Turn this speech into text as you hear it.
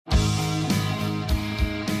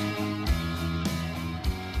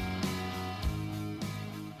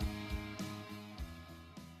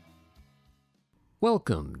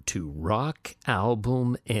Welcome to Rock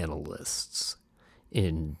Album Analysts.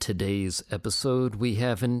 In today's episode, we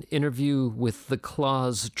have an interview with The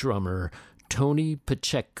Claws drummer, Tony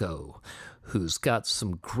Pacheco, who's got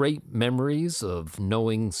some great memories of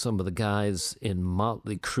knowing some of the guys in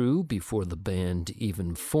Motley Crue before the band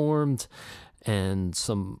even formed, and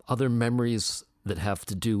some other memories that have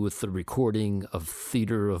to do with the recording of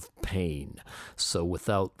Theater of Pain. So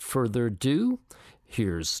without further ado,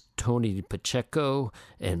 here's Tony Pacheco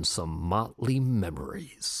and some Motley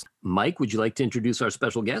memories. Mike, would you like to introduce our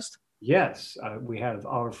special guest? Yes, we have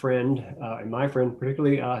our friend, and my friend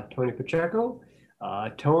particularly, Tony Pacheco.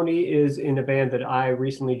 Tony is in a band that I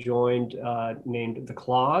recently joined named The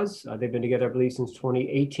Claws. They've been together, I believe, since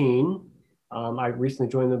 2018. I recently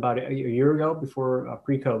joined them about a year ago, before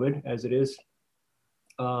pre-COVID, as it is.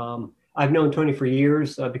 I've known Tony for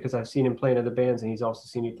years because I've seen him play in other bands, and he's also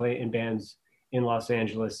seen me play in bands in Los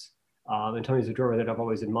Angeles. And Tony's a drummer that I've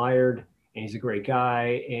always admired, and he's a great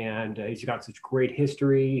guy, and he's got such great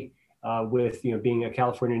history with being a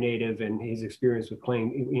California native, and his experience with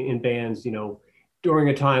playing in bands during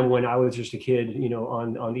a time when I was just a kid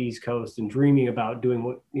on the East Coast and dreaming about doing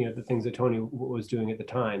what the things that Tony was doing at the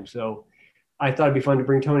time. So I thought it'd be fun to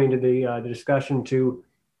bring Tony into the discussion to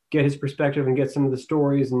get his perspective and get some of the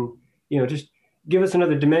stories, and just give us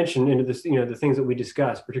another dimension into this, the things that we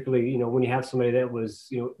discussed, particularly, when you have somebody that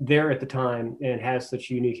was, there at the time and has such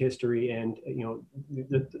a unique history, and,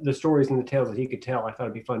 the stories and the tales that he could tell. I thought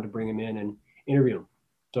it'd be fun to bring him in and interview him.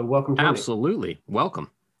 So welcome, Tony. Absolutely. Welcome.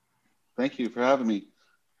 Thank you for having me.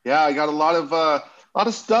 Yeah, I got a lot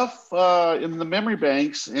of stuff in the memory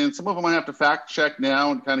banks, and some of them I have to fact check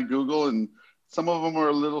now and kind of Google, and some of them are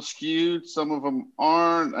a little skewed. Some of them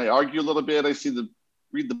aren't. I argue a little bit.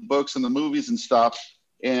 Read the books and the movies and stuff.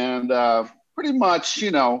 And pretty much,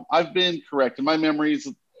 I've been corrected. My memory's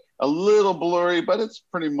a little blurry, but it's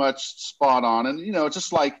pretty much spot on. And,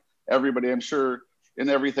 just like everybody, I'm sure in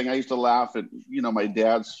everything, I used to laugh at, my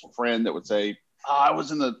dad's friend that would say, I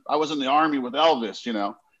was in the army with Elvis,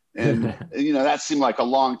 and, that seemed like a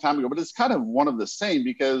long time ago, but it's kind of one of the same,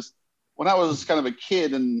 because when I was kind of a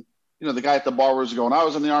kid and, the guy at the bar was going, I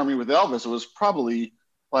was in the army with Elvis, it was probably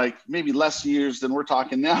like maybe less years than we're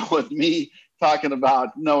talking now with me talking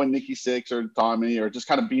about knowing Nikki Sixx or Tommy, or just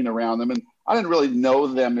kind of being around them. And I didn't really know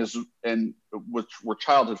them were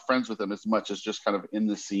childhood friends with them as much as just kind of in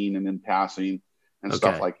the scene and in passing and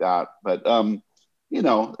stuff like that. But,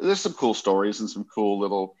 there's some cool stories and some cool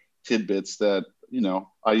little tidbits that,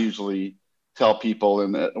 I usually tell people.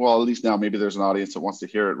 And at least now maybe there's an audience that wants to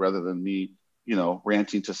hear it rather than me,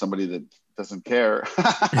 ranting to somebody that doesn't care.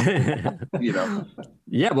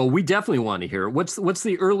 Yeah, well, we definitely want to hear it. What's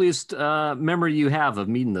the earliest memory you have of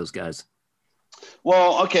meeting those guys?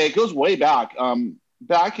 Well, okay, it goes way back.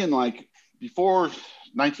 Back in like before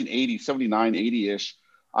 1980, 79, 80-ish.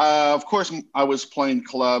 Of course, I was playing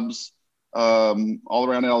clubs all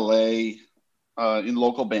around LA in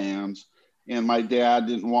local bands, and my dad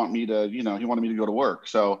didn't want me to, he wanted me to go to work.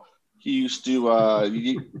 So he used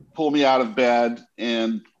to pull me out of bed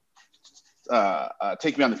and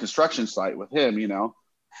take me on the construction site with him,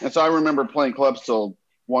 And so I remember playing clubs till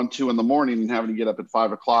 1, 2 in the morning and having to get up at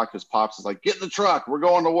 5 o'clock because Pops is like, get in the truck, we're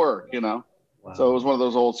going to work, Wow. So it was one of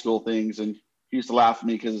those old school things. And he used to laugh at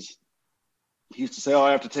me because he used to say,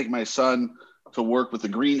 I have to take my son to work with the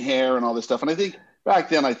green hair and all this stuff. And I think back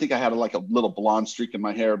then, I had like a little blonde streak in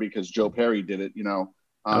my hair because Joe Perry did it,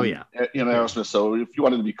 Aerosmith. So if you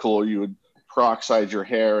wanted to be cool, you would peroxide your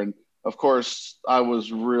hair. And of course, I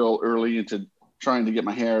was real early into trying to get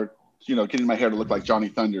my hair, getting my hair to look like Johnny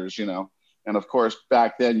Thunders, And of course,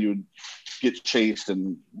 back then you'd get chased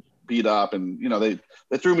and beat up. And,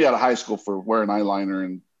 they threw me out of high school for wearing eyeliner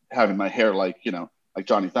and having my hair like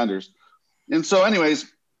Johnny Thunders. And so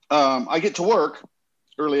anyways, I get to work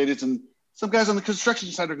early 80s, and some guys on the construction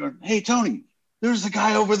site are going, hey, Tony, there's a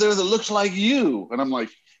guy over there that looks like you. And I'm like,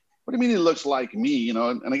 what do you mean he looks like me?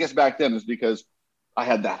 And I guess back then it's because I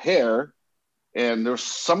had that hair, and there was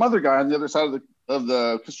some other guy on the other side of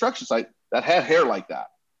the construction site that had hair like that.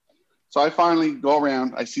 So I finally go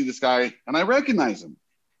around, I see this guy, and I recognize him.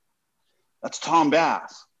 That's Tom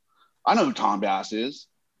Bass. I know who Tom Bass is.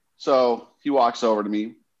 So he walks over to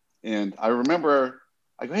me, and I remember,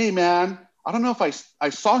 I go, hey, man, I don't know if I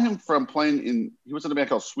saw him from playing he was in a band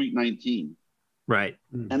called Sweet 19. Right.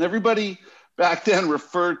 And everybody back then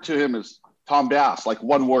referred to him as Tom Bass, like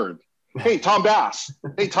one word. Hey, Tom Bass.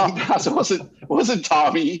 Hey, Tom Bass. It wasn't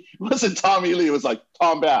Tommy. It wasn't Tommy Lee. It was like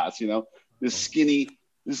Tom Bass, this skinny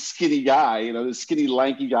guy, this skinny,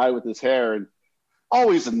 lanky guy with his hair, and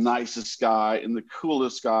always the nicest guy and the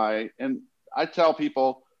coolest guy. And I tell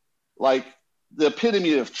people, like, the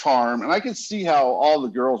epitome of charm, and I could see how all the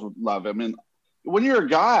girls would love him. And when you're a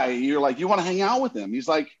guy, you're like, you want to hang out with him. He's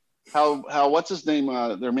like how what's his name?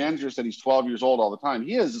 Their manager said he's 12 years old all the time.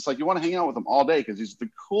 He is. It's like you want to hang out with him all day because he's the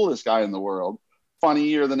coolest guy in the world,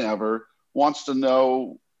 funnier than ever, wants to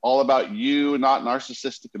know all about you, not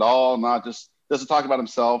narcissistic at all, not just doesn't talk about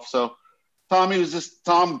himself. So Tom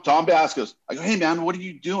Bass goes, I go, hey man, what are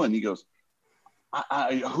you doing? He goes,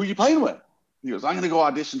 who are you playing with? He goes, I'm going to go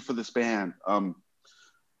audition for this band. Have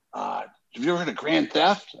you ever heard of Grand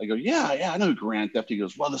Theft? I go, yeah, I know Grand Theft. He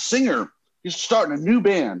goes, well, the singer, he's starting a new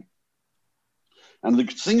band. And the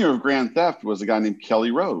singer of Grand Theft was a guy named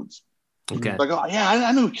Kelly Rhodes. Okay. So I go, yeah,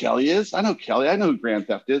 I know who Kelly is. I know Kelly. I know who Grand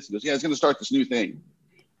Theft is. He goes, yeah, he's going to start this new thing.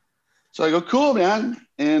 So I go, cool, man.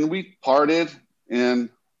 And we parted, and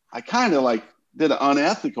I kind of like did an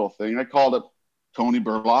unethical thing. I called up Tony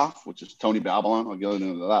Berloff, which is Tony Babylon. I'll go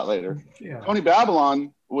into that later. Yeah. Tony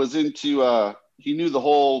Babylon was into, he knew the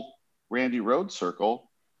whole Randy Rhoads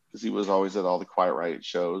circle because he was always at all the Quiet Riot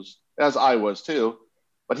shows, as I was too.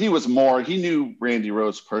 But he was more, he knew Randy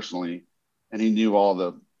Rhoads personally, and he knew all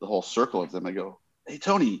the whole circle of them. I go, hey,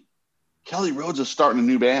 Tony, Kelly Rhodes is starting a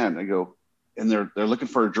new band. I go, and they're looking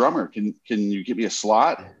for a drummer. Can you give me a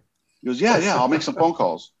slot? He goes, yeah, I'll make some phone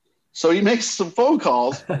calls. So he makes some phone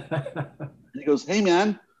calls. He goes, hey,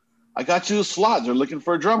 man, I got you a slot. They're looking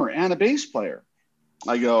for a drummer and a bass player.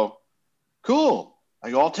 I go, cool.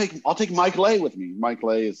 I go, I'll take Mike Lay with me. Mike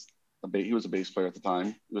Lay is he was a bass player at the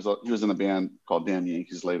time. He was in a band called Damn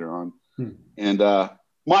Yankees later on. And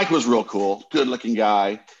Mike was real cool, good looking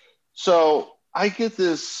guy. So I get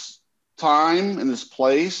this time and this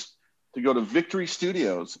place to go to Victory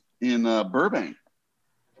Studios in Burbank.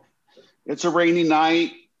 It's a rainy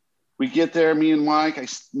night. We get there, me and Mike. I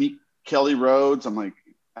meet Kelly Rhodes. I'm like,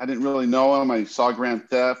 I didn't really know him. I saw Grand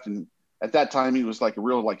Theft, and at that time he was like a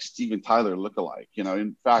real like Steven Tyler lookalike.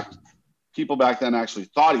 In fact, people back then actually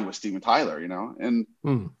thought he was Steven Tyler. And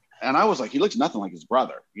I was like, he looks nothing like his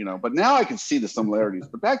brother. But now I can see the similarities.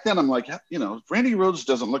 But back then I'm like, Randy Rhoads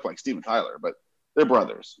doesn't look like Steven Tyler, but they're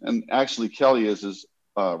brothers. And actually Kelly is his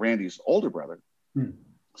Randy's older brother.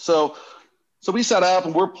 So we set up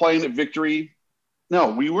and we're playing at Victory.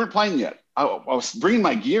 No, we weren't playing yet. I was bringing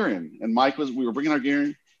my gear in, and we were bringing our gear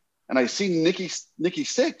in, and I see Nikki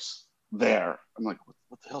Sixx there. I'm like,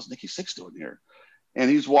 what the hell's Nikki Sixx doing here? And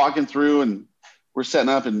he's walking through, and we're setting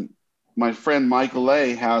up, and my friend Michael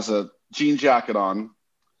Lay has a jean jacket on,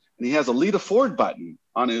 and he has a Lita Ford button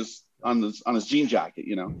on his jean jacket,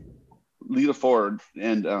 Lita Ford,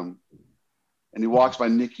 and he walks by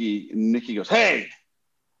Nikki, and Nikki goes, hey,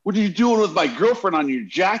 what are you doing with my girlfriend on your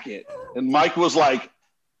jacket? And Mike was like,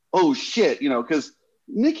 oh shit, because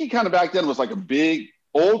Nikki kind of back then was like a big,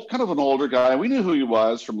 kind of an older guy. We knew who he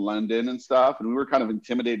was from London and stuff. And we were kind of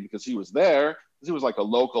intimidated because he was there, because he was like a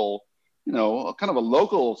local, kind of a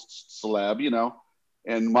local celeb,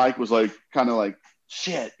 and Mike was like, kind of like,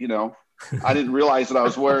 shit, I didn't realize that I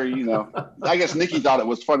was wearing, I guess Nikki thought it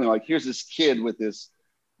was funny. Like, here's this kid with this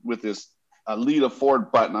Lita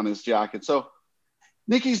Ford button on his jacket. So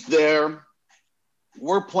Nikki's there,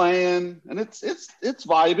 we're playing, and it's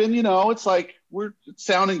vibing, it's like it's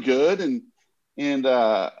sounding good, and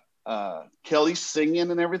Kelly's singing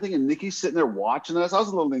and everything, and Nikki's sitting there watching us. I was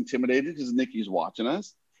a little intimidated because Nikki's watching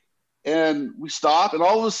us, and we stop, and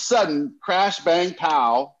all of a sudden, crash, bang,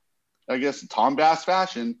 pow, I guess in Tom Bass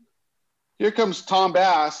fashion, here comes Tom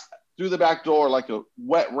Bass through the back door like a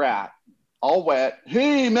wet rat, all wet.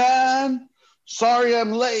 Hey man, sorry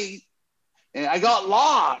I'm late. And I got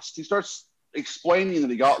lost. He starts explaining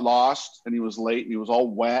that he got lost and he was late and he was all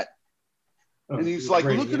wet. And he's like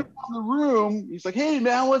looking around the room. He's like, hey,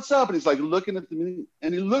 man, what's up? And he's like looking at me.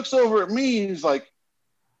 And he looks over at me. And he's like,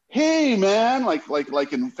 hey, man,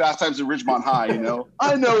 like in Fast Times at Ridgemont High,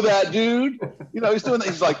 I know that dude. He's doing that.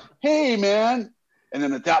 He's like, hey, man. And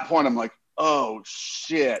then at that point, I'm like, oh,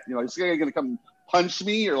 shit. He's going to come punch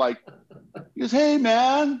me or like, he goes, hey,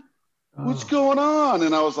 man. What's going on?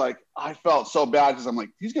 And I was like, I felt so bad because I'm like,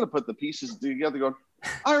 he's going to put the pieces together going,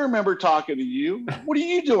 I remember talking to you. What are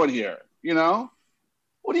you doing here?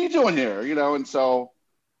 What are you doing here? And so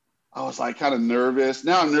I was like kind of nervous.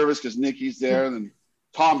 Now I'm nervous because Nikki's there and then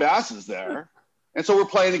Tom Bass is there. And so we're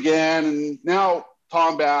playing again. And now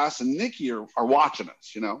Tom Bass and Nikki are watching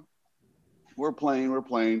us, We're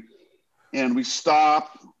playing. And we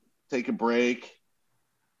stop, take a break.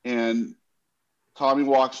 And Tommy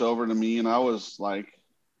walks over to me, and I was like,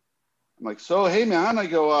 I'm like, so, hey, man. I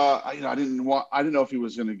go, I didn't know if he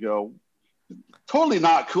was going to go. Totally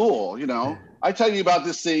not cool, I tell you about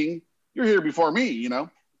this thing. You're here before me,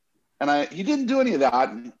 And he didn't do any of that.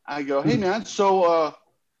 And I go, hey, man, so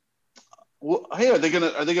well, hey, are they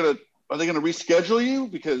gonna reschedule you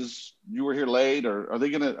because you were here late, or are they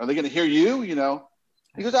gonna hear you? You know,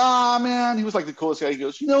 he goes, ah, man, he was like the coolest guy. He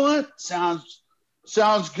goes, you know what? Sounds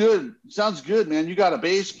good, man. You got a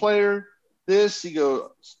bass player. He goes,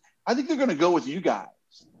 I think they're gonna go with you guys.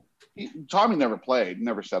 Tommy never played,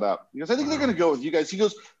 never set up. He goes, I think they're gonna go with you guys. He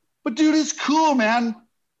goes, but dude, it's cool, man.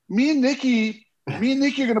 Me and Nicky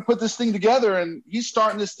are gonna put this thing together, and he's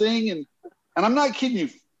starting this thing, and I'm not kidding you.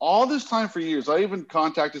 All this time for years, I even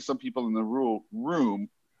contacted some people in the room,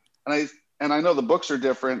 and I know the books are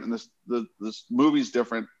different, and this movie's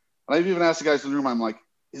different. And I've even asked the guys in the room, I'm like,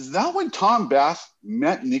 is that when Tom Bass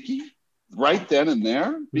met Nicky right then and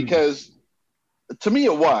there? Because to me,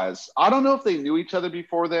 it was. I don't know if they knew each other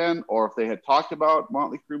before then, or if they had talked about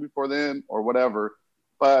Motley Crue before then, or whatever.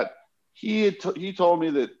 But he told me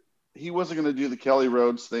that he wasn't going to do the Kelly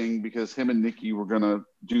Rhodes thing because him and Nicky were going to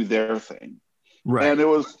do their thing. Right. And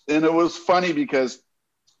it was funny because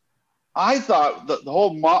I thought the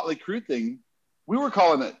whole Motley Crue thing, we were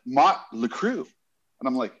calling it Motley Crue. And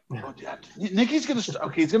I'm like, oh, yeah, Nicky's going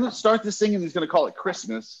to he's going to start this thing and he's going to call it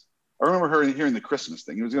Christmas. I remember hearing the Christmas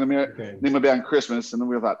thing. He was going to name a band Christmas. And then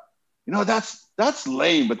we thought, you know, that's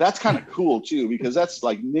lame, but that's kind of cool too, because that's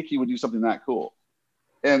like Nicky would do something that cool.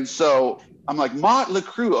 And so I'm like, Motley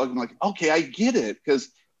Crue. I'm like, okay, I get it. Because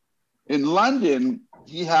in London,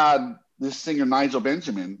 he had this singer Nigel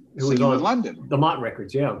Benjamin singing in London. The Mott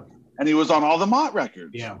records, yeah. And he was on all the Mott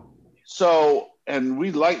records. Yeah. So, and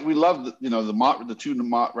we loved, you know, the two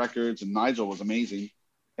Mott records, and Nigel was amazing.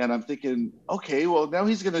 And I'm thinking, okay, well, now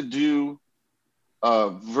he's going to do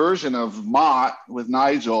a version of Mott with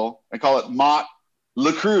Nigel and call it Mott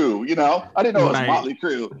Le Crue, you know? I didn't know it was Motley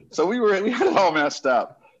Crue. So we had it all messed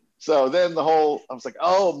up. So then I was like,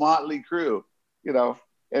 oh, Motley Crue, you know?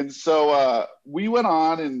 And so we went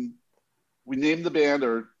on and we named the band,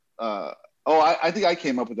 I think I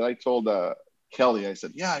came up with it. I told Kelly, I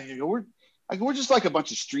said, yeah, we're just like a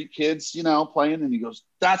bunch of street kids, you know, playing. And he goes,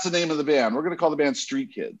 that's the name of the band. We're going to call the band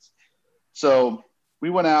Street Kids. So we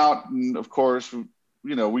went out, and of course,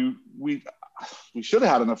 you know, we should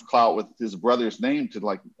have had enough clout with his brother's name to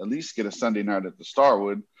like at least get a Sunday night at the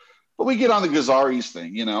Starwood, but we get on the Gazzarri's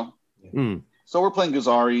thing, you know? So we're playing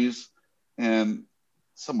Gazzarri's and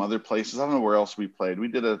some other places. I don't know where else we played. We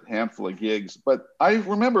did a handful of gigs, but I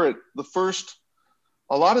remember the first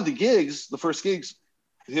gigs,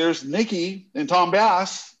 here's Nicky and Tom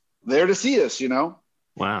Bass there to see us, you know?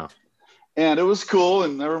 Wow. And it was cool.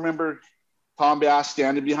 And I remember Tom Bass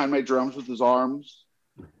standing behind my drums with his arms,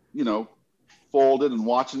 you know, folded and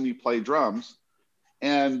watching me play drums.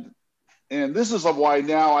 And this is why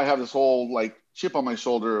now I have this whole like chip on my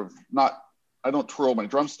shoulder of I don't twirl my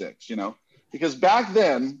drumsticks, you know? Because back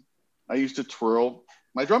then, I used to twirl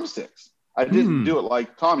my drumsticks. I didn't do it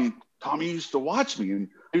like Tommy. Tommy used to watch me, and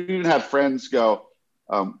I even had friends go,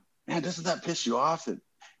 man, doesn't that piss you off that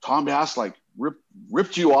Tom Bass like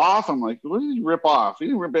ripped you off? I'm like, what did he rip off? He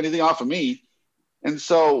didn't rip anything off of me. And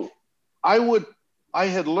so I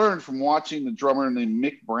had learned from watching the drummer named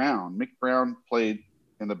Mick Brown. Mick Brown played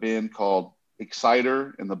in a band called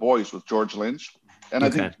Exciter and the Boys with George Lynch. And I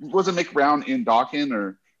think, wasn't Mick Brown in Dokken,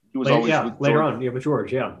 or he was always with later on, with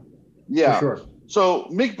George, yeah. For sure. So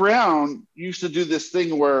Mick Brown used to do this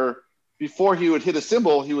thing where before he would hit a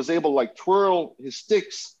cymbal, he was able to like twirl his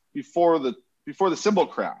sticks before the cymbal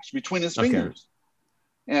crash between his fingers.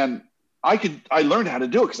 And I learned how to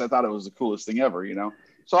do it because I thought it was the coolest thing ever, you know?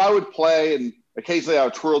 So I would play, and occasionally I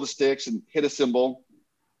would twirl the sticks and hit a cymbal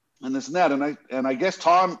and this and that. And I guess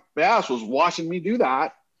Tom Bass was watching me do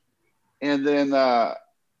that. And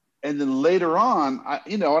then later on,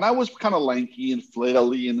 and I was kind of lanky and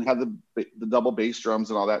flaily and had the double bass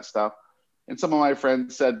drums and all that stuff. And some of my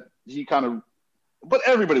friends said but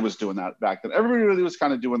everybody was doing that back then. Everybody was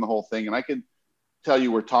kind of doing the whole thing. And I could tell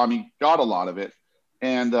you where Tommy got a lot of it.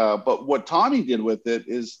 And, but what Tommy did with it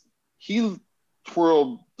is he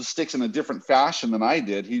twirled the sticks in a different fashion than I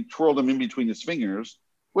did. He twirled them in between his fingers,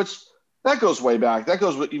 which that goes way back. That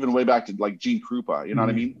goes even way back to like Gene Krupa. You know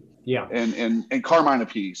what I mean? Yeah. And Carmine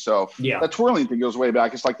Appice. So that twirling thing goes way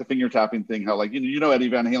back. It's like the finger tapping thing, how like, Eddie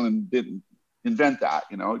Van Halen didn't invent that,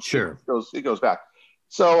 it goes back.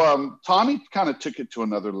 So Tommy kind of took it to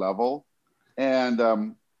another level.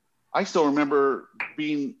 And I still remember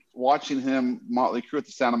watching him, Motley Crue at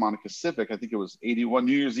the Santa Monica Civic. I think it was 81,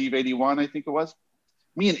 New Year's Eve, 81, I think it was.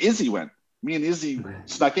 Me and Izzy went. Me and Izzy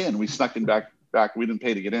snuck in. We snuck in back. We didn't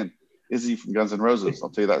pay to get in. Izzy from Guns N' Roses. I'll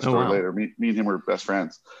tell you that story later. Me and him were best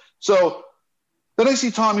friends. So then I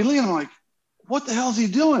see Tommy Lee, and I'm like, what the hell is he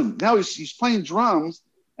doing? Now he's playing drums,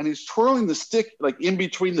 and he's twirling the stick like in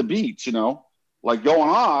between the beats, like going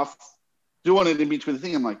off. doing it in between the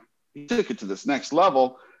thing. I'm like, he took it to this next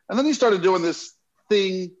level. And then he started doing this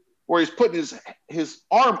thing where he's putting his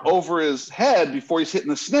arm over his head before he's hitting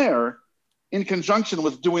the snare in conjunction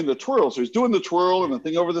with doing the twirl. So he's doing the twirl and the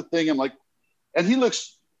thing over the thing. I'm like, and he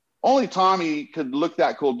looks, only Tommy could look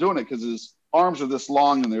that cool doing it because his arms are this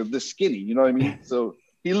long and they're this skinny. You know what I mean? So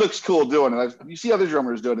he looks cool doing it. You see other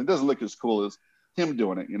drummers doing it. It doesn't look as cool as him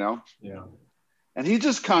doing it, you know? Yeah. And he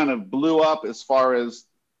just kind of blew up as far as,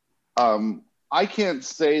 I can't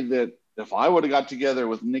say that if I would have got together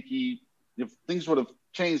with Nicky, if things would have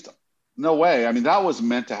changed, no way. I mean, that was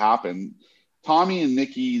meant to happen. Tommy and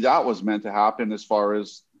Nicky, that was meant to happen as far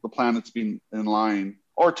as the planets being in line,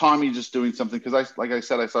 or Tommy just doing something. Because like I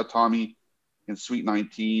said, I saw Tommy in Sweet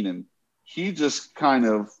 19, and he just kind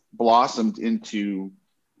of blossomed into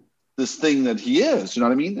this thing that he is, you know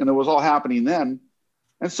what I mean? And it was all happening then.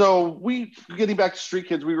 And so getting back to Street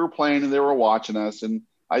Kids, we were playing and they were watching us. And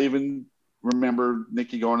I even remember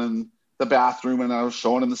Nicky going in the bathroom and I was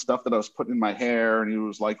showing him the stuff that I was putting in my hair. And he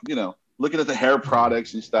was like, you know, looking at the hair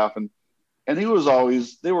products and stuff. And they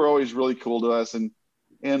were always really cool to us.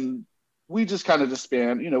 And we just kind of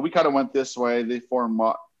disbanded, you know, we kind of went this way. They formed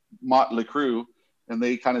Motley Crue and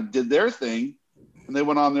they kind of did their thing and they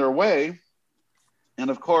went on their way. And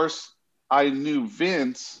of course I knew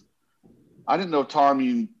Vince. I didn't know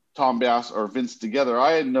Tom Bass or Vince together.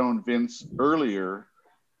 I had known Vince earlier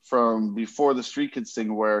from before the Street Kids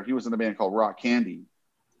thing, where he was in a band called Rock Candy.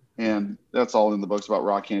 And that's all in the books about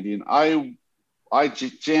Rock Candy. And I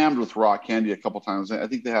jammed with Rock Candy a couple times. I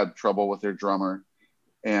think they had trouble with their drummer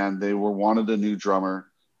and they wanted a new drummer.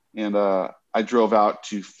 And I drove out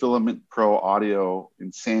to Filament Pro Audio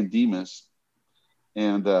in San Dimas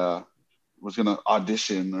and was going to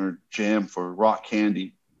audition or jam for Rock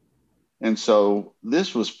Candy. And so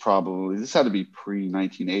this had to be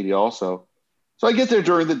pre-1980 also. So I get there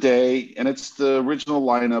during the day and it's the original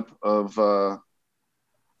lineup of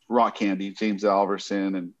Rock Candy, James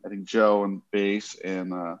Alverson, and I think Joe and bass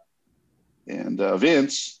and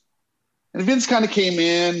Vince. And Vince kind of came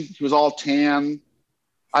in, he was all tan.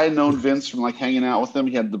 I had known Vince from like hanging out with him.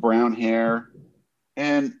 He had the brown hair.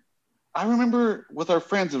 And I remember with our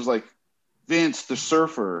friends, it was like Vince, the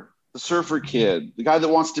surfer kid, the guy that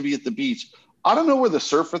wants to be at the beach. I don't know where the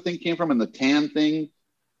surfer thing came from and the tan thing,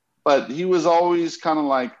 but he was always kind of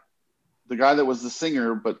like the guy that was the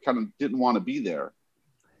singer, but kind of didn't want to be there.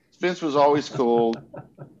 Vince was always cool,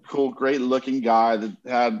 great looking guy that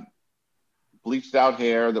had bleached out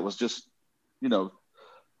hair that was just, you know,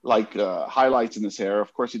 like highlights in his hair.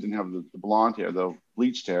 Of course, he didn't have the blonde hair, though,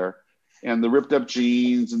 bleached hair, and the ripped up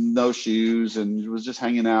jeans and no shoes, and he was just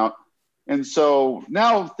hanging out. And so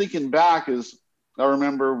now thinking back, I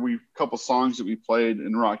remember a couple songs that we played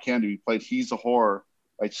in Rock Candy. We played "He's a Whore"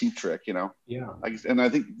 by Cheap Trick, you know. Yeah. And I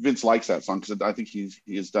think Vince likes that song because I think he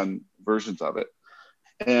has done versions of it.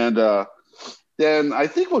 And then I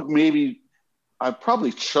think maybe I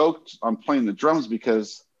probably choked on playing the drums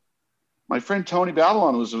because my friend Tony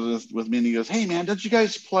Babylon was with me and he goes, "Hey man, don't you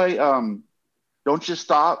guys play Don't You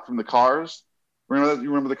Stop from the Cars?" Remember that? You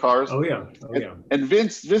remember the Cars? Oh yeah. And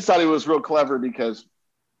Vince thought he was real clever because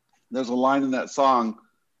there's a line in that song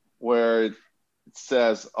where it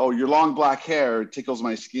says, "Oh, your long black hair tickles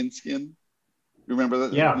my skin." You remember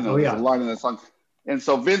that? Yeah. You know, there's a line in that song. And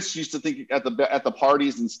so Vince used to think at the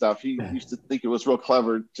parties and stuff, he used to think it was real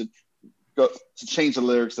clever to change the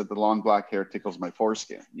lyrics that the long black hair tickles my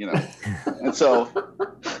foreskin, you know. And so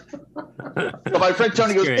my friend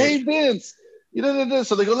Tony goes, "Hey Vince, you know."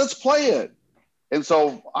 So they go, "Let's play it." And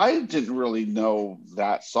so I didn't really know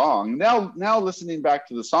that song. Now listening back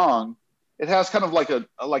to the song, it has kind of like a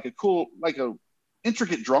cool, like a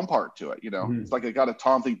intricate drum part to it, you know. It's like it got a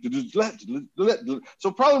tom thing.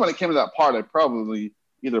 So probably when it came to that part, I probably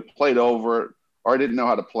either played over it or I didn't know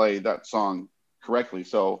how to play that song correctly.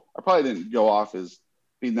 So I probably didn't go off as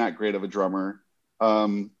being that great of a drummer.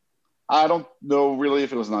 I don't know really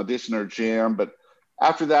if it was an audition or a jam, but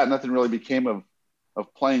after that, nothing really became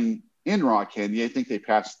of playing in Rock Candy. I think they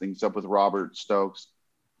patched things up with Robert Stokes.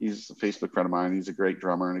 He's a Facebook friend of mine. He's a great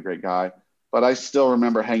drummer and a great guy. But I still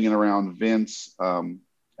remember hanging around Vince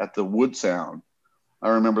at the Wood Sound. I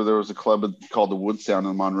remember there was a club called the Wood Sound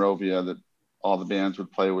in Monrovia that all the bands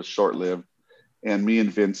would play. Was short-lived. And me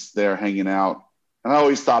and Vince there hanging out. And I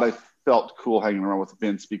always thought I felt cool hanging around with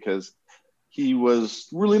Vince because he was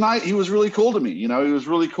really nice. He was really cool to me. You know, he was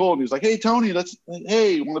really cool. And he was like, "Hey, Tony, you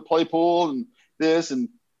want to play pool and this?" And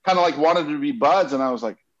kind of like wanted to be buds. And I was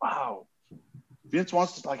like, wow, Vince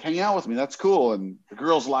wants to like hang out with me. That's cool. And the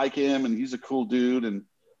girls like him and he's a cool dude.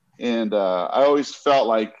 And I always felt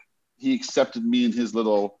like he accepted me in his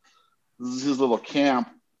little camp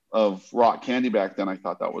of rock candy back then, I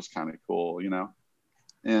thought that was kind of cool, you know?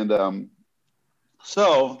 And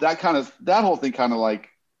so that whole thing kind of like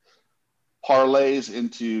parlays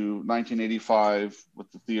into 1985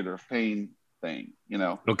 with the Theater of Pain thing, you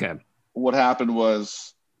know? Okay. What happened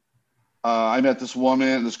was I met this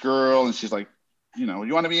girl, and she's like, you know,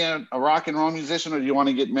 you want to be a rock and roll musician, or do you want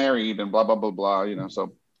to get married, and blah, blah, blah, blah, you know?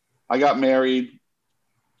 So I got married,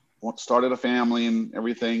 started a family and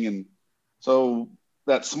everything. And so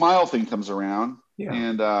that Smile thing comes around. Yeah.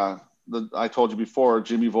 And I told you before,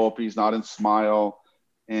 Jimmy Volpe's not in Smile,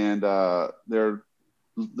 and they're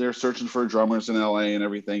searching for drummers in LA and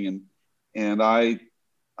everything. And I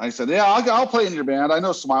said, yeah, I'll play in your band. I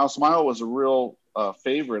know Smile. Smile was a real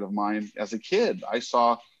favorite of mine as a kid. I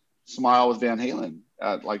saw Smile with Van Halen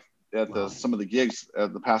at some of the gigs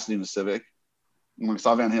at the Pasadena Civic. And I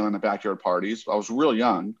saw Van Halen at backyard parties. I was real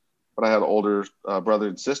young, but I had older brother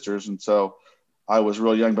and sisters, and so I was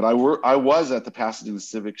real young. But I was at the Pasadena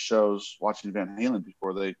Civic shows watching Van Halen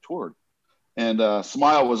before they toured. And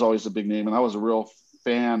Smile was always a big name, and I was a real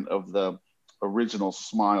fan of the original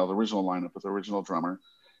Smile, the original lineup with the original drummer.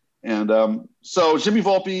 And so Jimmy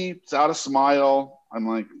Volpe's out of Smile. I'm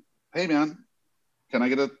like, hey man, can I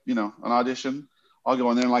get an audition? I'll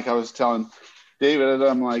go in there. And like I was telling David,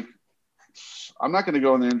 I'm like, I'm not going to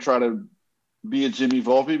go in there and try to be a Jimmy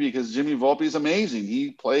Volpe, because Jimmy Volpe is amazing.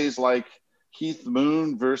 He plays like Keith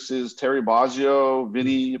Moon versus Terry Bozzio,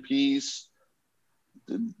 Vinny Appice.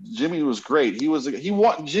 Jimmy was great.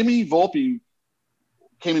 Jimmy Volpe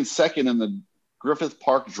came in second in the Griffith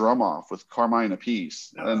Park drum off with Carmine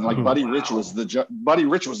Appice, and like Buddy Rich was the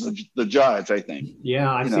judge, I think.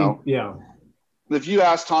 Yeah, yeah. If you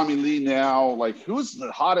ask Tommy Lee now, like, who's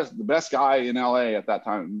the hottest, the best guy in LA at that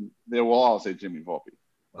time, they will all say Jimmy Volpe,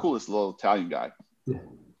 coolest little Italian guy. Yeah.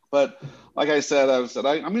 But like I said, I'm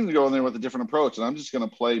going to go in there with a different approach, and I'm just going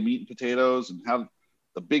to play meat and potatoes and have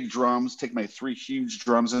the big drums, take my 3 huge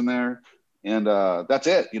drums in there, and that's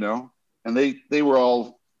it, you know. And they were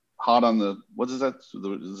all hot on the, what is that?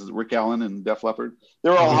 This is Rick Allen and Def Leppard. They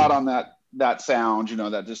were all hot on that sound, you know,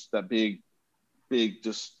 that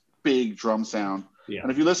big drum sound. Yeah.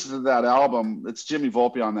 And if you listen to that album, it's Jimmy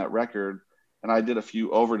Volpe on that record, and I did a few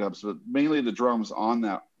overdubs, but mainly the drums on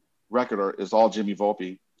that record is all Jimmy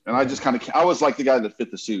Volpe. And I just I was like the guy that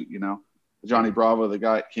fit the suit, you know. Johnny Bravo, the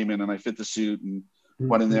guy came in, and I fit the suit and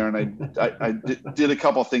went in there, and I did a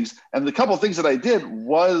couple of things. And the couple of things that I did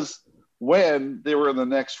was when they were in the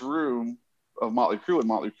next room of Motley Crue, and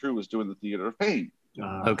Motley Crue was doing the Theater of Pain.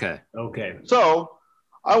 Okay. So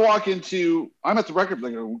I'm at the record,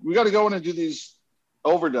 like, we got to go in and do these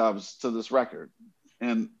overdubs to this record,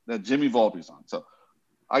 and that Jimmy Volpe's on. So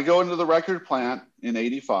I go into the record plant in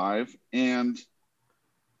 '85, and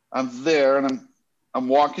I'm there, and I'm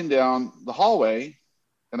walking down the hallway,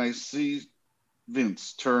 and I see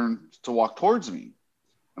Vince turn to walk towards me,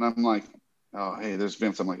 and I'm like, oh, hey, there's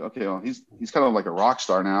Vince. I'm like, okay, well, he's kind of like a rock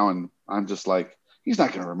star now, and I'm just like, he's not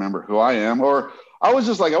going to remember who I am. Or I was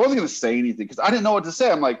just like, I wasn't going to say anything because I didn't know what to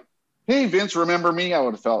say. I'm like, hey, Vince, remember me? I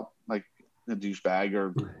would have felt like a douchebag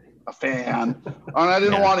or a fan. And I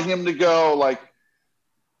didn't want him to go like,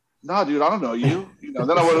 no, dude, I don't know you. You know,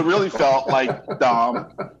 then I would have really felt like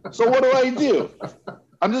dumb. So what do?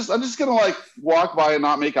 I'm just going to like walk by and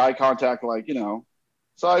not make eye contact, like, you know.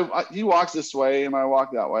 So he walks this way and I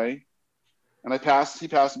walk that way. And he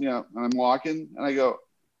passed me up, and I'm walking, and I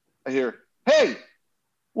hear, hey,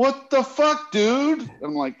 what the fuck, dude? And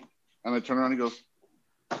I'm like, and I turn around and he goes,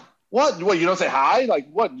 what, you don't say hi? Like,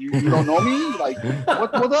 what, you don't know me? Like,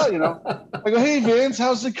 what up, you know? I go, hey, Vince,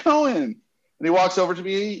 how's it going? And he walks over to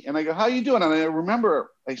me, and I go, how you doing? And I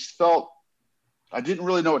remember I didn't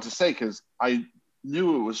really know what to say, because I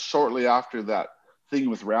knew it was shortly after that thing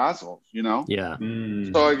with Razzle, you know? Yeah.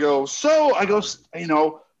 So I go, you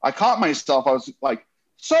know, I caught myself. I was like,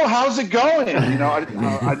 so how's it going? You know,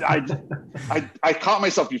 I caught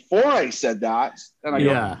myself before I said that. And I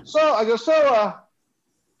go,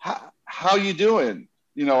 how you doing?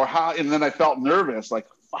 You know, and then I felt nervous, like,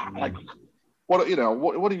 fuck, like, what, you know,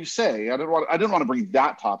 what do you say? I didn't want to bring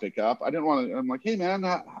that topic up. I'm like, hey man,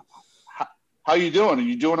 how you doing? Are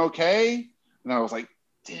you doing okay? And I was like,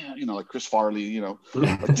 damn, you know, like Chris Farley, you know,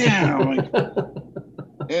 like, damn, like,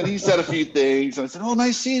 and he said a few things, and I said, oh,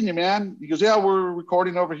 nice seeing you, man. He goes, yeah, we're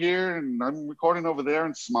recording over here, and I'm recording over there,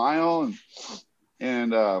 and Smile.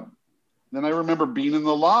 And then I remember being in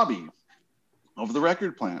the lobby of the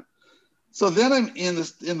record plant. So then I'm in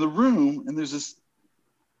the room, and there's this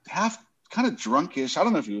half kind of drunkish, I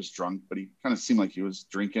don't know if he was drunk, but he kind of seemed like he was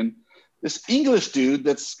drinking. This English dude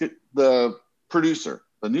that's the producer,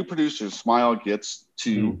 the new producer Smile gets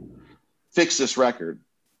to fix this record.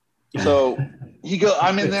 So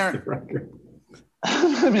I'm in there.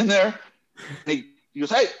 I'm in there. He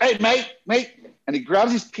goes, hey, mate. And he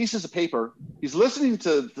grabs these pieces of paper. He's listening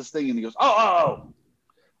to this thing and he goes, oh.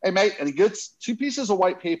 Hey, mate. And he gets 2 pieces of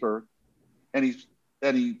white paper and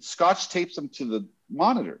he scotch tapes them to the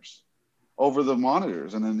monitors, over the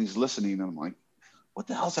monitors. And then he's listening and I'm like, what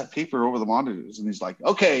the hell's that paper over the monitors? And he's like,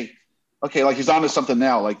 okay. Like he's onto something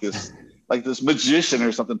now, like this magician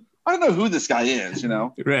or something. I don't know who this guy is,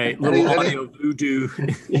 Right. Little audio voodoo.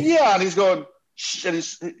 Yeah. And he's going, shh, and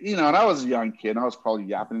he's, and I was a young kid and I was probably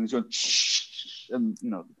yapping and he's going, shh, and,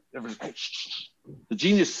 everybody's like, shh. The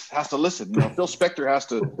genius has to listen, Phil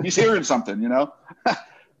Spector he's hearing something,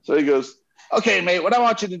 So he goes, okay, mate, what I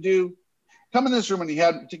want you to do, come in this room. And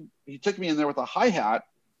he took me in there with a hi-hat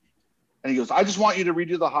and he goes, I just want you to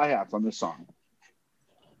redo the hi-hats on this song.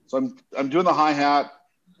 So I'm doing the hi-hat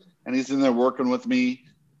and he's in there working with me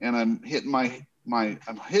and I'm hitting I'm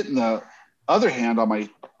hitting the other hand on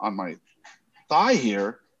my thigh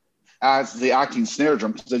here as the acting snare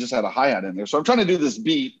drum because I just had a hi-hat in there. So I'm trying to do this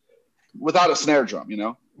beat without a snare drum,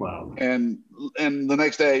 Wow. And the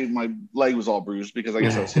next day my leg was all bruised because I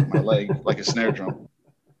guess I was hitting my leg like a snare drum.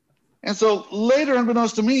 And so later,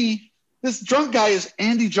 unbeknownst to me, this drunk guy is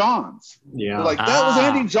Andy Johns. Yeah. They're like, that was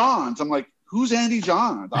Andy Johns. I'm like, who's Andy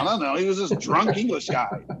Johns? I don't know. He was this drunk English guy.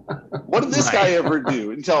 What did this guy ever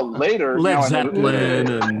do? Until later. Led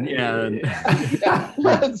Zeppelin and yeah,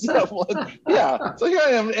 Led Zeppelin. Yeah. So here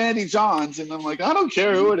I am, Andy Johns, and I'm like, I don't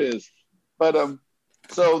care who it is. But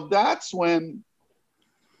so that's when,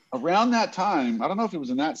 around that time, I don't know if it was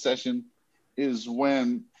in that session, is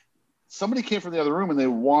when somebody came from the other room and they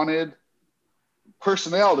wanted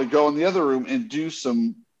personnel to go in the other room and do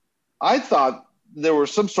some, I thought there were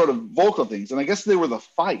some sort of vocal things. And I guess they were the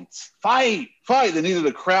fights. Fight. They needed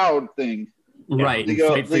a crowd thing. Right. They go,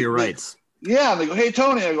 fight for your rights. Yeah. And they go, hey,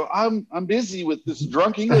 Tony. I go, I'm busy with this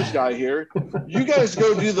drunk English guy here. You guys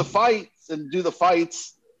go do the fights and do the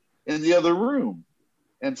fights in the other room.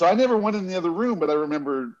 And so I never went in the other room, but I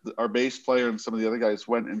remember our bass player and some of the other guys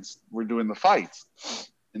went and were doing the fights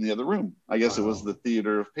in the other room. I guess it was the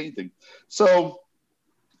theater of painting. So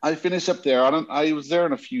I finished up there. I was there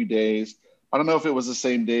in a few days. I don't know if it was the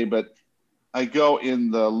same day, but I go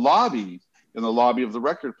in the lobby of the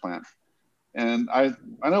record plant. And I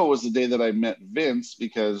know it was the day that I met Vince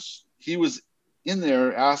because he was in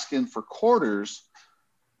there asking for quarters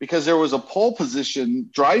because there was a pole position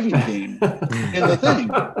driving game in the thing.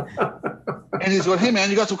 And he's going, hey, man,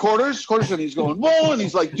 you got some quarters? And he's going, whoa, and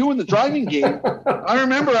he's like doing the driving game. I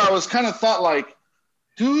remember I was kind of thought like,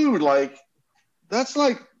 dude, like, that's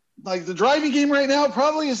like the driving game right now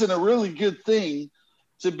probably isn't a really good thing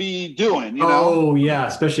to be doing, you know? Oh, yeah,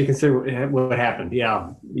 especially consider what happened.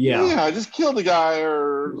 Yeah. Yeah, I just killed a guy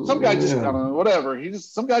or some guy just, I don't know, whatever.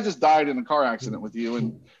 Some guy just died in a car accident with you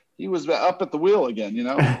and he was up at the wheel again, you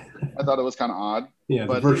know? I thought it was kind of odd. Yeah,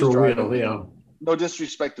 but the virtual wheel, yeah. No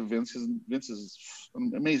disrespect to Vince, because Vince is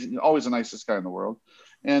amazing, always the nicest guy in the world.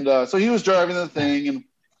 And so he was driving the thing, and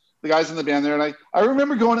the guys in the band there, and I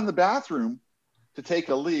remember going in the bathroom to take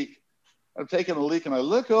a leak. I'm taking a leak, and I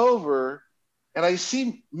look over, and I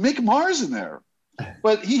see Mick Mars in there.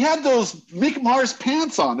 But he had those Mick Mars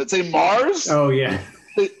pants on that say Mars. Oh, yeah.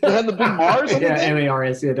 They had the big Mars on the thing.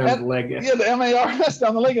 M-A-R-S, yeah, down the leg. Yeah, the M-A-R-S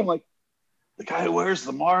down the leg. I'm like, the guy who wears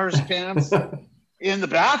the Mars pants in the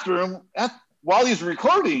bathroom while he's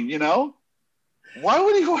recording, you know? Why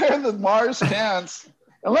would he wear the Mars pants?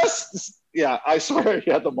 Unless, yeah, I swear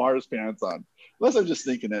he had the Mars pants on. Unless I'm just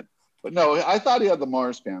thinking it. But no, I thought he had the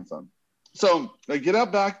Mars pants on. So I get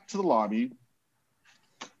up back to the lobby.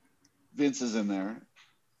 Vince is in there.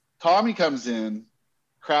 Tommy comes in.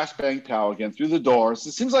 Crash, bang, pow again through the doors.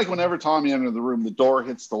 It seems like whenever Tommy entered the room, the door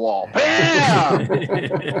hits the wall. Bam!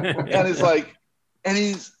 And it's like, and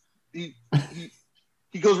he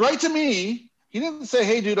goes right to me. He didn't say,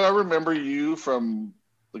 hey, dude, I remember you from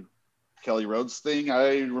the Kelly Rhodes thing.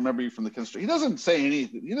 I remember you from the construction. He doesn't say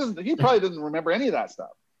anything. He probably didn't remember any of that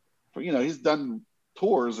stuff. But, you know, he's done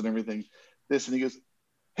tours and everything. And he goes,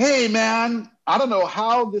 hey, man, I don't know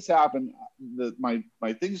how this happened. My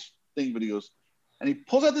thing, but he goes, and he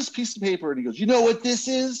pulls out this piece of paper and he goes, you know what this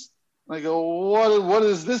is? And I go, what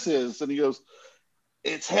is this is? And he goes,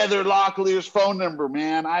 it's Heather Locklear's phone number,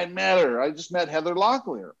 man. I met her. I just met Heather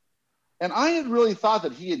Locklear. And I had really thought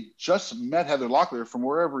that he had just met Heather Locklear from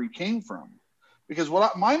wherever he came from. Because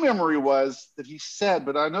my memory was that he said,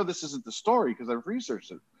 but I know this isn't the story because I've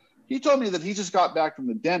researched it. He told me that he just got back from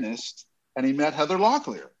the dentist and he met Heather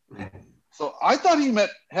Locklear. So I thought he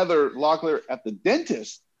met Heather Locklear at the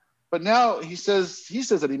dentist. But now he says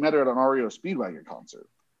that he met her at an REO Speedwagon concert.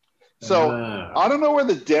 So I don't know where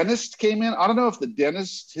the dentist came in. I don't know if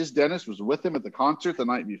his dentist was with him at the concert the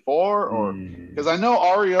night before, or because I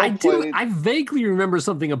know REO played. I vaguely remember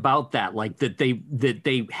something about that, like that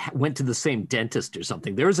they went to the same dentist or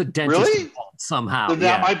something. There was a dentist involved somehow. Then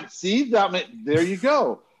that might there you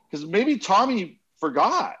go. Because maybe Tommy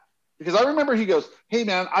forgot. Because I remember he goes, "Hey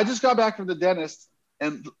man, I just got back from the dentist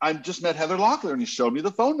and I just met Heather Locklear," and he showed me the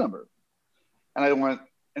phone number. And I went,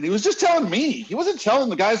 and he was just telling me. He wasn't telling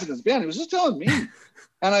the guys in his band. He was just telling me.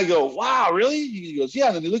 And I go, "Wow, really?" He goes, "Yeah."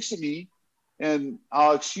 And then he looks at me, and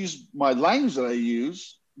I'll excuse my language that I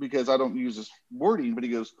use because I don't use this wording. But he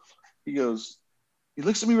looks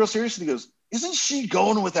at me real serious, and he goes, "Isn't she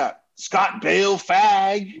going with that Scott Baio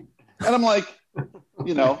fag?" And I'm like,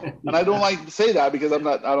 and I don't like to say that because I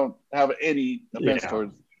don't have any offense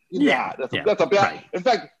towards that. That's a bad. Right. In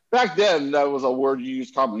fact, back then that was a word you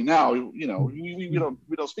use commonly. Now, we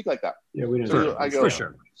don't speak like that. Yeah, we don't. So I go, for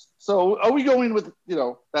sure. So are we going with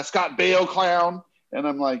that Scott Baio clown? And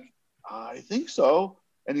I'm like, I think so.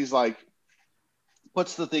 And he's like,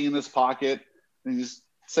 puts the thing in his pocket, and he's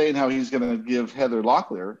saying how he's going to give Heather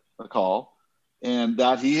Locklear a call, and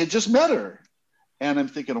that he had just met her. And I'm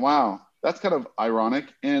thinking, wow, that's kind of ironic.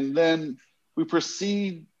 And then we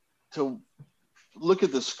proceed to look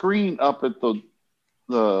at the screen up at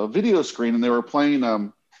the video screen, and they were playing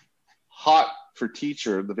Hot for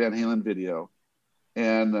Teacher, the Van Halen video.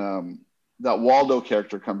 And that Waldo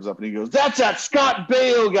character comes up and he goes, "That's that Scott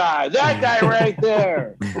Baio guy, that guy right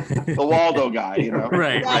there." The Waldo guy,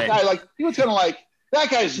 Right. That guy, like, he was kind of like,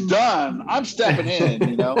 that guy's done. I'm stepping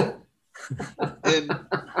in,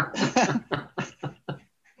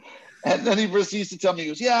 And then he proceeds to tell me, he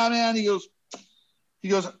goes, "Yeah, man." He goes,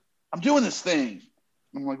 "I'm doing this thing."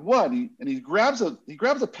 I'm like, "What?" And he grabs a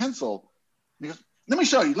pencil. And he goes, Let me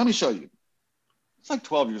show you. He's like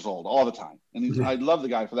 12 years old all the time. And I love the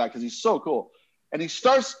guy for that because he's so cool. And he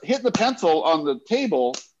starts hitting the pencil on the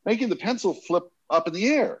table, making the pencil flip up in the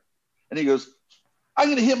air. And he goes, "I'm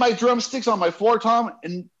going to hit my drumsticks on my floor, Tom,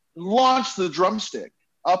 and launch the drumstick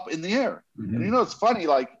up in the air." Mm-hmm. And it's funny,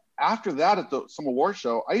 like after that at some award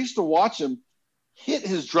show, I used to watch him hit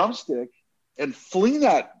his drumstick and fling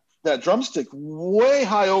that drumstick way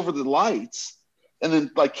high over the lights and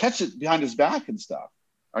then like catch it behind his back and stuff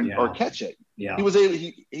or catch it. Yeah. He was able,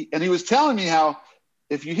 he was telling me how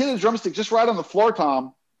if you hit a drumstick just right on the floor,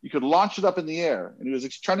 Tom, you could launch it up in the air. And he was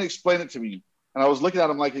trying to explain it to me. And I was looking at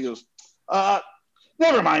him like, he goes,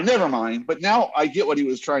 never mind. But now I get what he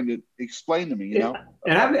was trying to explain to me,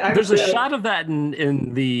 And there's a shot of that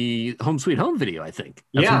in the Home Sweet Home video, I think.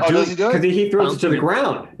 Does he do it? Because he throws it to the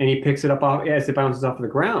ground and he picks it up as it bounces off of the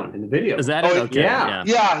ground in the video. Is that it? Okay.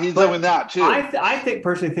 Yeah, he's doing that too. I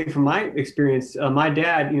personally think from my experience, my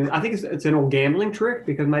dad, I think it's an old gambling trick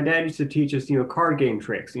because my dad used to teach us, card game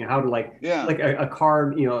tricks, how to like a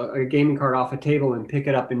card, a gaming card off a table and pick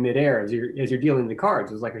it up in midair as you're dealing the cards.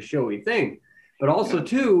 It was like a showy thing. But also,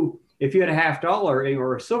 too, if you had a $50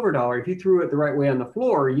 or a silver dollar, if you threw it the right way on the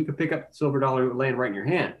floor, you could pick up the silver dollar and land right in your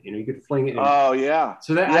hand. You could fling it. Oh, yeah.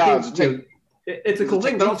 So that I think it's a cool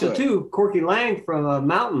thing. But also, too, Corky Lang from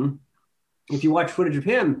Mountain, if you watch footage of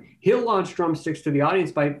him, he'll launch drumsticks to the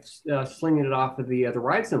audience by slinging it off of the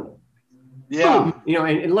ride cymbal. Yeah. Boom.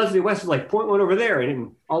 And Leslie West is like, point one over there.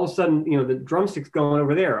 And all of a sudden, the drumstick's going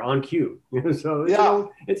over there on cue. So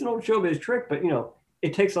it's an old showbiz trick, but,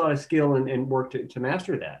 it takes a lot of skill and work to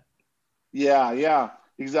master that. Yeah,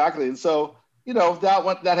 exactly. And so,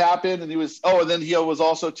 that happened, and he was, and then he was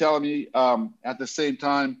also telling me at the same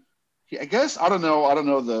time, I guess, I don't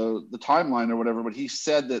know the timeline or whatever, but he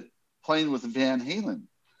said that playing with Van Halen,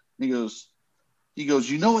 he goes,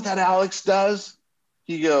 "You know what that Alex does?"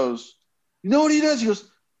 He goes, "You know what he does?" He goes,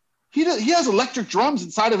 he has electric drums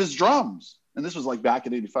inside of his drums. And this was like back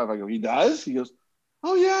in 85. I go, "He does?" He goes,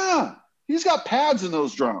 "Oh yeah. He's got pads in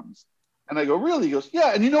those drums." And I go, "Really?" He goes,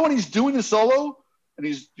 "Yeah." And when he's doing a solo and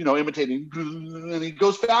he's, imitating, and he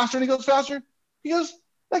goes faster and he goes faster, he goes,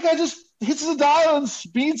 "That guy just hits the dial and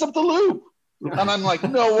speeds up the loop." And I'm like,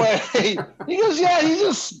 "No way." He goes, "Yeah, he's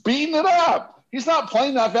just speeding it up. He's not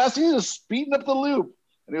playing that fast. He's just speeding up the loop."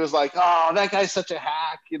 And he was like, "Oh, that guy's such a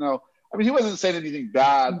hack." I mean, he wasn't saying anything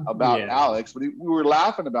bad about Alex, but we were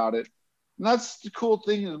laughing about it. And that's the cool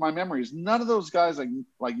thing in my memories. None of those guys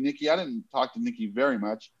like Nicky, I didn't talk to Nicky very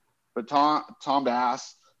much, but Tom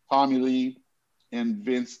Bass, Tommy Lee, and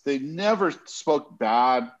Vince, they never spoke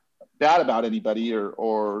bad about anybody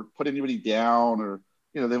or put anybody down, or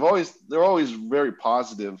they're always very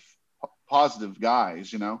positive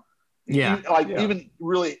guys. Even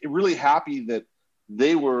really happy that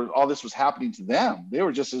all this was happening to them. They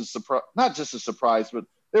were just as surprised, not just as surprised, but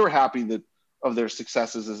they were happy that of their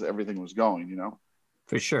successes as everything was going, you know?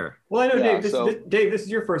 For sure. Well, I know, Yeah, Dave, this is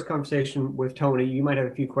your first conversation with Tony. You might have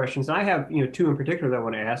a few questions. I have, two in particular that I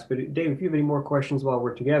want to ask, but Dave, if you have any more questions while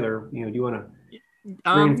we're together, do you want to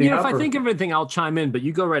If I think of anything, I'll chime in, but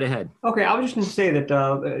you go right ahead. Okay, I was just going to say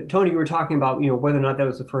that, Tony, you were talking about, whether or not that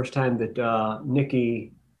was the first time that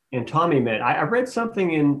Nikki and Tommy met. I read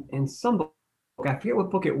something in some book, I forget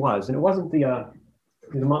what book it was, and it wasn't the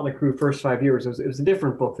Motley Crue First 5 Years. It was a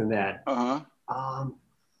different book than that.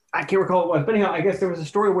 I can't recall what it was, but anyhow, I guess there was a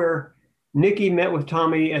story where Nikki met with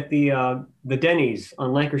Tommy at the Denny's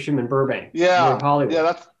on Lancashire and Burbank. Yeah,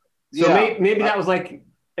 Hollywood. Yeah, maybe that was like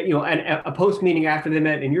a post meeting after they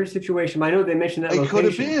met. In your situation, I know they mentioned that it location. could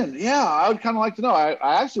have been. Yeah, I would kind of like to know.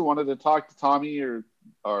 I actually wanted to talk to Tommy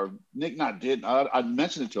or Nick. I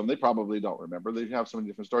mentioned it to them. They probably don't remember. They have so many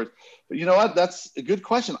different stories. But you know what? That's a good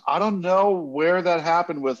question. I don't know where that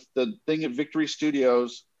happened with the thing at Victory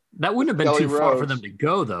Studios. That wouldn't have been too far for them to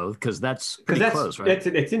go, though, because that's pretty close, right?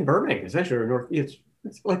 It's in Burbank, essentially, or North. It's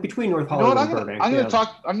like between North Hollywood and Burbank. I'm going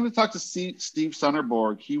to talk to Steve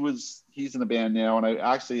Sonnerborg. He's in the band now, and I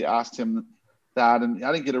actually asked him that, and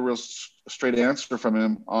I didn't get a real straight answer from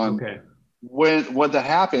him on what that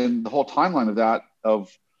happened, the whole timeline of that,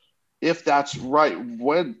 of if that's right.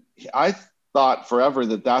 When I thought forever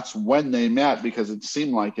that's when they met, because it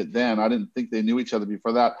seemed like it then. I didn't think they knew each other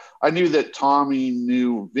before that. I knew that Tommy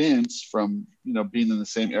knew Vince from being in the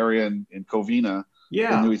same area in Covina.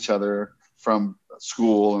 Yeah, they knew each other from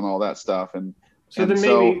school and all that stuff. And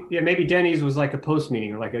maybe Denny's was like a post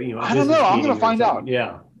meeting or like a I don't know. I'm going to find out.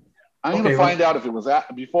 Yeah, I'm going to find out if it was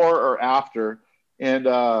before or after. And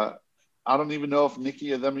I don't even know if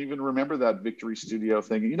Nikki and them even remember that Victory Studio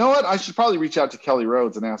thing. You know what? I should probably reach out to Kelly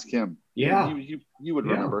Rhodes and ask him. Yeah, you would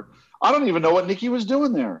remember. I don't even know what Nikki was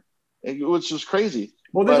doing there. It was just crazy.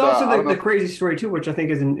 Well, there's also the crazy story too, which I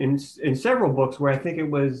think is in several books, where I think it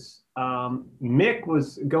was Mick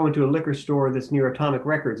was going to a liquor store that's near Atomic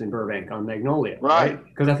Records in Burbank on Magnolia, right?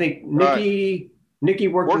 Because I think Nikki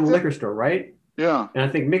worked in the liquor store, right? Yeah. And I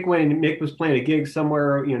think Mick Mick was playing a gig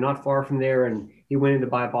somewhere, not far from there, and he went in to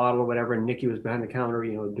buy a bottle or whatever, and Nikki was behind the counter,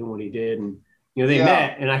 doing what he did, and they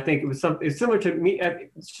met, and I think it was it's similar to me.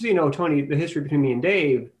 Tony, the history between me and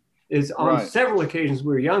Dave is on several occasions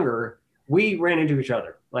we were younger, we ran into each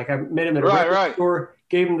other. Like I met him at a record store,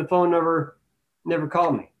 gave him the phone number, never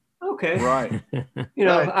called me. Okay. Right.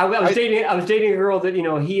 I was dating a girl that,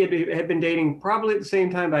 he had been dating probably at the same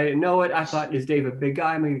time, but I didn't know it. I thought, is Dave a big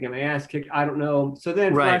guy? I'm going to get my ass kicked. I don't know. So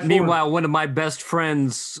then, meanwhile, one of my best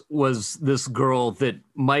friends was this girl that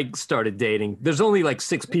Mike started dating. There's only like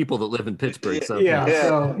 6 people that live in Pittsburgh. So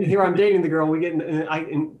So here I'm dating the girl. We get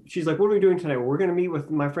and she's like, "What are we doing tonight?" Well, we're going to meet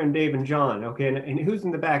with my friend Dave and John. Okay, and who's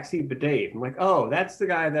in the back seat but Dave? I'm like, "Oh, that's the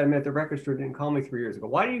guy that I met at the record store. Didn't call me 3 years ago.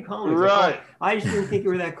 Why do you call me?" Right. Like, I just didn't think you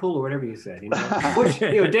were that cool, or whatever you said. Which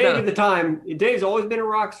Dave at the time, Dave's always been a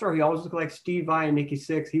rock star. He always looked like Steve Vai and Nikki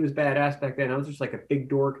Sixx. He was badass back then. I was just like a big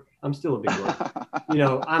dork. I'm still a big dork.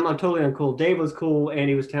 I'm totally uncool. Dave was cool and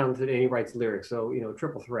he was talented and he writes lyrics. So,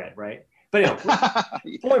 triple threat, right? But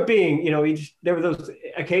point being, there were those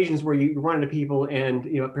occasions where you run into people and,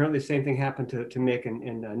 apparently the same thing happened to Mick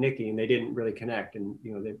and Nikki, and they didn't really connect. And,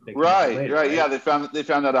 they right. Yeah. They found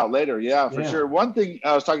that out later. Yeah, for sure. One thing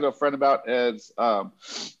I was talking to a friend about is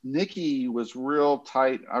Nikki was real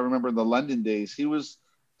tight. I remember in the London days, he was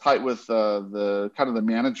tight with the kind of the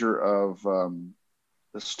manager of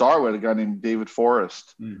the Starwood, a guy named David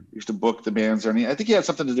Forrest. He used to book the bands there. And I think he had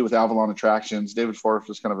something to do with Avalon Attractions. David Forrest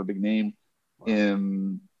was kind of a big name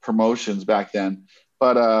in promotions back then.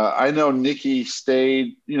 But I know Nikki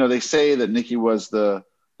stayed, they say that Nikki was the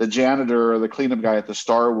janitor or the cleanup guy at the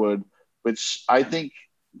Starwood, which I think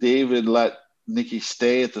David let Nikki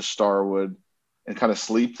stay at the Starwood and kind of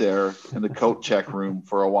sleep there in the coat check room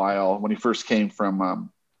for a while when he first came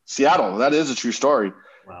from Seattle. That is a true story.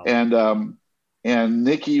 Wow. And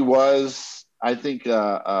Nikki was, I think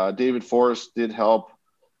David Forrest did help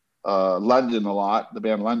London a lot, the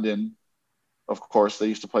band London. Of course, they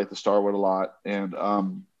used to play at the Starwood a lot. And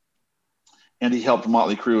he helped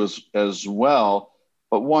Motley Crue as well.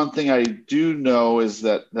 But one thing I do know is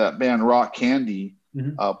that band Rock Candy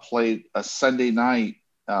played a Sunday night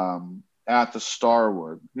at the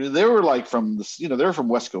Starwood. They were like from they're from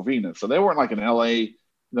West Covina. So they weren't like in LA.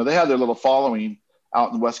 They had their little following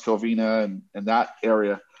out in West Covina and that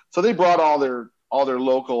area. So they brought all their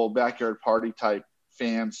local backyard party type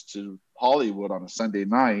fans to Hollywood on a Sunday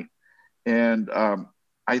night. And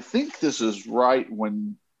I think this is right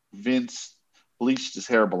when Vince bleached his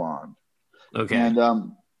hair blonde. Okay.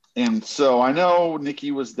 And so I know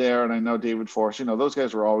Nikki was there and I know David Forrest, those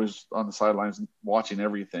guys were always on the sidelines watching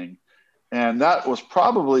everything. And that was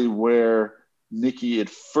probably where Nikki had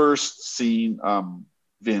first seen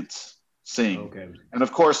Vince sing. Okay. And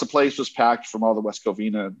of course, the place was packed from all the West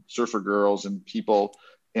Covina surfer girls and people,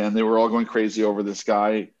 and they were all going crazy over this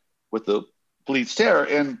guy with the bleached hair.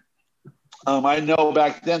 And I know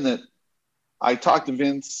back then that I talked to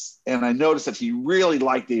Vince, and I noticed that he really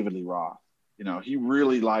liked David Lee Roth. He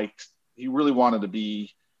really wanted to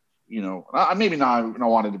be, maybe not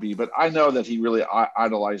wanted to be, but I know that he really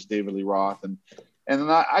idolized David Lee Roth. And then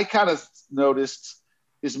I kind of noticed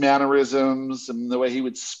his mannerisms and the way he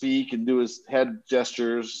would speak and do his head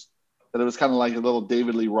gestures, that it was kind of like a little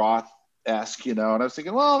David Lee Roth-esque, and I was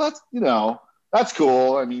thinking, well, that's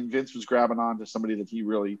cool. I mean, Vince was grabbing on to somebody that he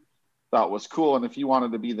really thought was cool. And if he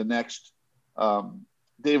wanted to be the next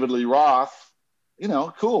David Lee Roth,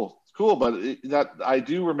 cool. It's cool. But that I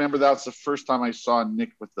do remember that's the first time I saw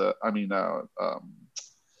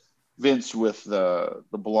Vince with the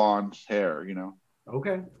blonde hair,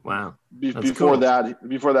 Okay. Wow. Before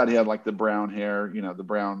that, he had like the brown hair, the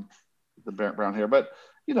brown hair. But,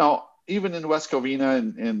 even in West Covina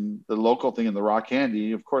and the local thing in the Rock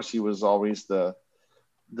Candy, of course, he was always the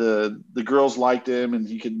girls liked him, and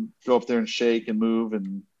he could go up there and shake and move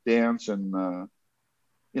and dance. And,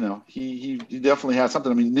 he definitely had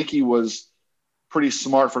something. I mean, Nikki was pretty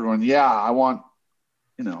smart for going, yeah, I want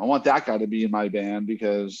that guy to be in my band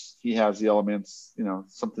because he has the elements,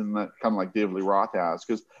 something that kind of like David Lee Roth has.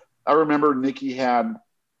 Because I remember Nikki had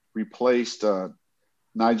replaced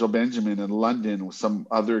Nigel Benjamin in London with some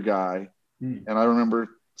other guy. And I remember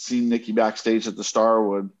seeing Nikki backstage at the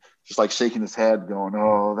Starwood, just like shaking his head going,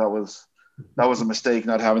 oh, that was a mistake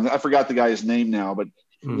not having that. I forgot the guy's name now, but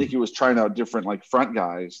Nikki was trying out different like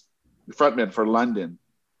frontmen for London.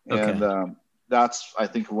 And that's, I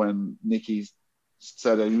think, when Nikki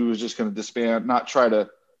said that he was just going to disband, not try to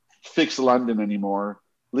fix London anymore.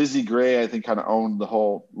 Lizzie Gray, I think, kind of owned the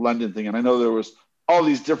whole London thing. And I know there was all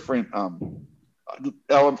these different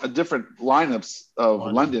different lineups of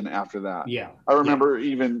London after that. Yeah. I remember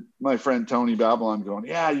even my friend Tony Babylon going,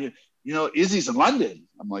 yeah, Izzy's in London.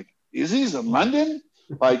 I'm like, Izzy's in London?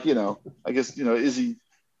 Like, I guess, Izzy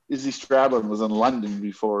Stradlin was in London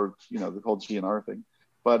before, the whole GNR thing.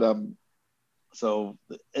 But, so,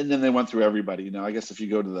 and then they went through everybody. I guess if you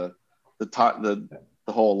go to the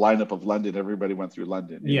whole lineup of London, everybody went through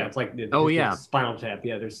London. Yeah, it's like Spinal Tap.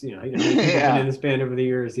 Yeah, there's people been in this band over the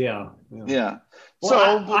years. Yeah. Well,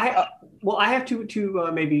 so I have two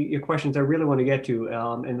maybe questions I really want to get to,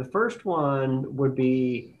 and the first one would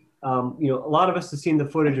be, a lot of us have seen the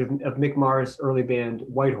footage of Mick Mars' early band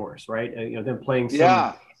Whitehorse, right? Them playing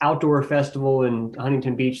some outdoor festival in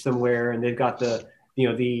Huntington Beach somewhere, and they've got the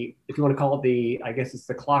if you want to call it I guess it's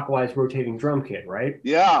the clockwise rotating drum kit, right?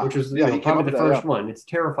 Yeah. Which was probably the first one. It's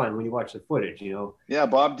terrifying when you watch the footage, Yeah,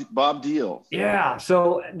 Bob Deal. Yeah.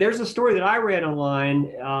 So there's a story that I read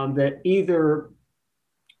online that either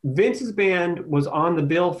Vince's band was on the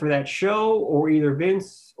bill for that show, or either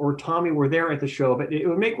Vince or Tommy were there at the show. But it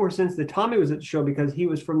would make more sense that Tommy was at the show because he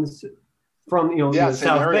was from the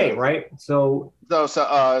South area. Bay, right? So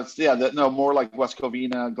more like West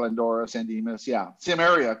Covina, Glendora, San Dimas, same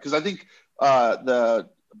area. Because I think the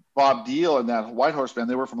Bob Deal and that Whitehorse band,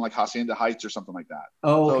 they were from like Hacienda Heights or something like that.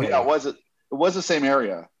 Oh, okay. So it was the same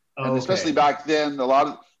area, and especially back then, a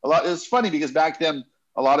lot. It's funny because back then,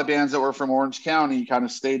 a lot of bands that were from Orange County kind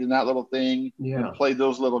of stayed in that little thing and played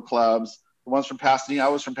those little clubs. The ones from Pasadena, I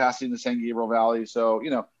was from Pasadena, San Gabriel Valley, so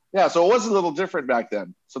so it was a little different back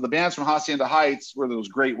then. So the bands from Hacienda Heights were those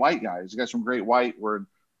Great White guys. The guys from Great White were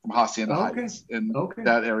from Hacienda Heights in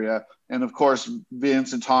that area. And of course,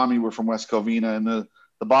 Vince and Tommy were from West Covina. And the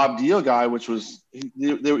Bob Deal guy, which was,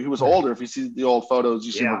 he was older. If you see the old photos,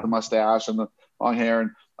 you see him with the mustache and the long hair.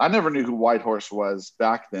 And I never knew who Whitehorse was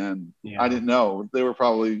back then. I didn't know. They were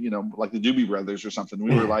probably, like the Doobie Brothers or something.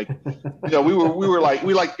 We were like,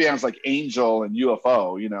 we liked bands like Angel and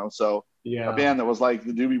UFO, so. A band that was like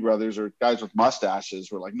the Doobie Brothers or guys with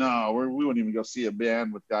mustaches were like, no, we wouldn't even go see a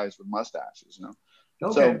band with guys with mustaches,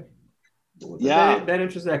 Okay. So, that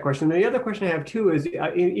answers that question. The other question I have too is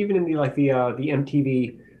even in the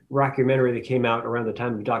MTV rockumentary that came out around the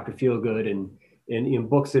time of Dr. Feelgood and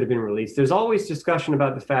books that have been released, there's always discussion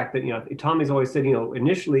about the fact that Tommy's always said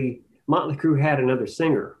initially Motley Crue had another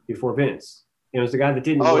singer before Vince. It was the guy that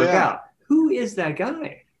didn't work out. Who is that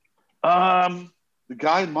guy? The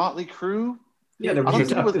guy in Motley Crue? Yeah, the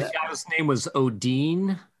guy's name was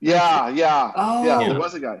Odin. Yeah. There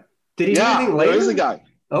was a guy. Did he do anything later? There is a guy.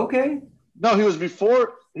 Okay. No, he was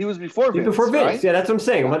before Vince. Before Vince, right? Yeah, that's what I'm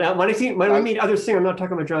saying. When I mean other singer, I'm not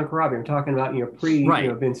talking about John Corabi. I'm talking about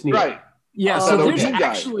Vince Neil. Right. Yeah, Oh, so that there's OG guy.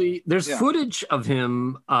 actually there's Yeah. footage of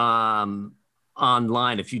him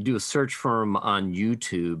online. If you do a search for him on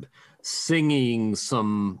YouTube, singing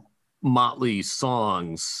some Motley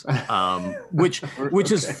songs, which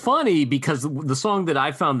is Okay. funny because the song that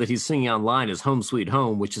I found that he's singing online is "Home Sweet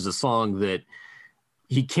Home," which is a song that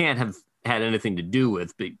he can't have had anything to do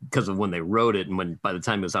with because of when they wrote it and when by the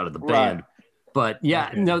time he was out of the band. Right. But yeah,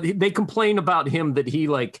 Okay. no, they complain about him that he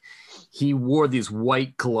wore these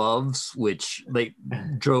white gloves, which they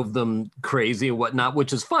drove them crazy and whatnot,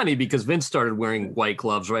 which is funny because Vince started wearing white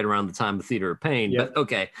gloves right around the time of Theater of Pain. Yep. But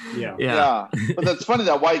okay. Yeah. Yeah. But that's funny,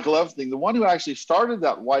 that white glove thing. The one who actually started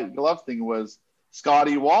that white glove thing was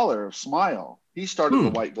Scotty Waller of Smile. He started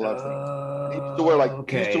the white glove thing. He used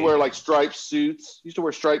to wear like striped suits. He used to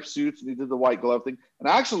wear striped suits, and he did the white glove thing. And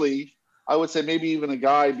actually, I would say maybe even a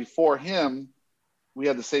guy before him. We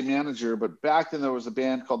had the same manager, but back then there was a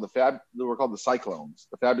band called they were called the Cyclones,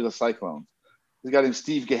 the Fabulous Cyclones. There's a guy named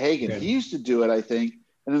Steve Gahagan. Okay. He used to do it, I think.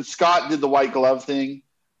 And then Scott did the white glove thing.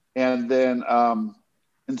 And then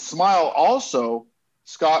in Smile also,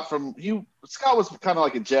 Scott was kind of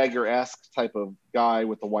like a Jagger-esque type of guy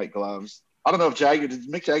with the white gloves. I don't know if did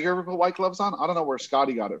Mick Jagger ever put white gloves on? I don't know where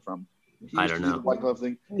Scotty got it from. I don't know. The white glove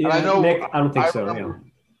thing. Yeah, and I know Nick, I don't think so. Remember,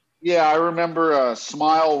 yeah, I remember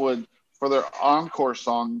Smile would, for their encore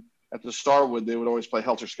song at the Starwood, they would always play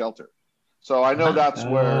Helter Skelter. So I know that's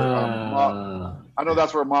where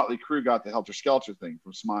Motley Crue got the Helter Skelter thing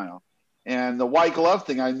from Smile. And the white glove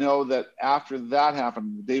thing, I know that after that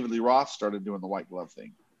happened, David Lee Roth started doing the white glove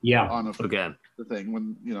thing. Yeah. On the thing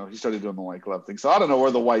when he started doing the white glove thing. So I don't know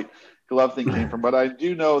where the white glove thing came from, but I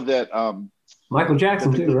do know that Michael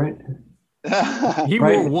Jackson too, right? He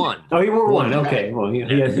wore one. Oh, he wore one. Okay. Well,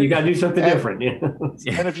 you got to do something different. Yeah.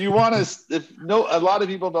 And if you want to, a lot of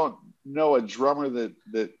people don't know a drummer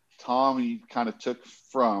that Tommy kind of took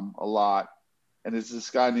from a lot, and it's this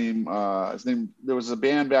guy named there was a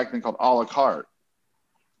band back then called A La Carte,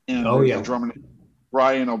 and a drummer named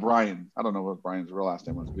Brian O'Brien. I don't know what Brian's real last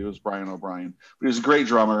name was, but he was Brian O'Brien. But he was a great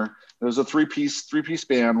drummer. It was a three-piece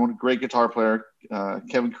band, one great guitar player,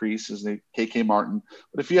 Kevin Crease, his name, KK Martin.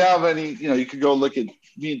 But if you have any, you could go look at,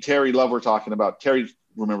 me and Terry Love were talking about. Terry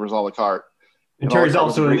remembers A La Carte. And Terry's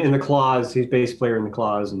also in the Claws. He's bass player in the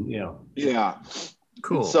Claws, and yeah.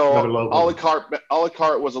 Cool. And so A La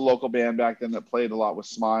Carte was a local band back then that played a lot with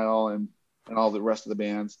Smile and all the rest of the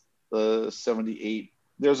bands. The 78.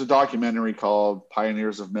 There's a documentary called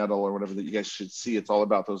Pioneers of Metal or whatever that you guys should see. It's all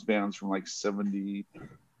about those bands from like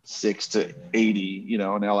 76 to 80, in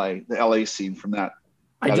LA, the LA scene from that.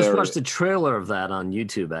 I just watched a trailer of that on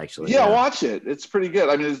YouTube, actually. Yeah, watch it. It's pretty good.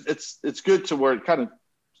 I mean, it's good to where it kind of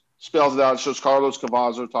spells it out. It shows Carlos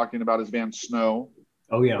Cavazo talking about his band Snow.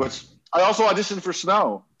 Oh, yeah. Which I also auditioned for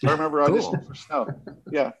Snow. I remember auditioning for Snow.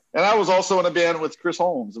 Yeah. And I was also in a band with Chris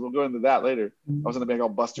Holmes. And we'll go into that later. I was in a band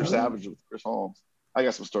called Buster Savage with Chris Holmes. I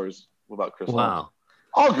got some stories about Chris Holmes.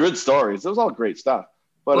 All good stories. It was all great stuff.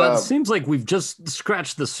 But it seems like we've just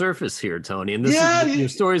scratched the surface here, Tony. And your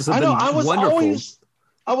stories have been wonderful.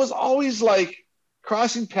 I was always like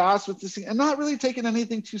crossing paths with this thing and not really taking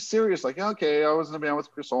anything too serious. Like, okay, I was in a band with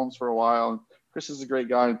Chris Holmes for a while, and Chris is a great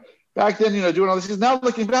guy. And back then, doing all these things. Now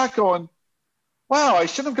looking back, going, wow, I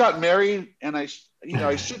shouldn't have gotten married, and I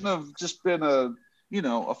shouldn't have just been a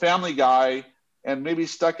family guy and maybe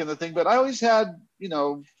stuck in the thing. But I always had,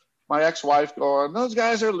 my ex-wife going, those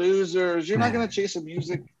guys are losers. You're not going to chase a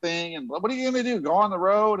music thing. And what are you going to do? Go on the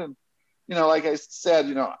road? And, like I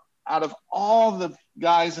said, out of all the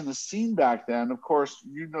guys in the scene back then, of course,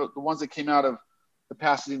 the ones that came out of the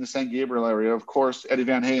Pasadena, San Gabriel area, of course, Eddie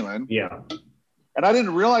Van Halen. Yeah. And I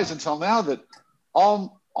didn't realize until now that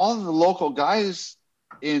all the local guys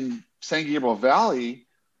in San Gabriel Valley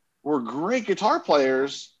were great guitar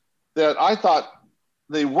players that I thought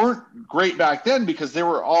they weren't great back then because they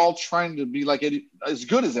were all trying to be like as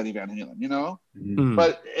good as Eddie Van Halen, Mm-hmm.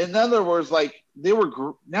 But in other words, like they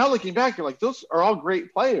were now looking back, you're like, those are all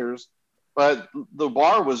great players, but the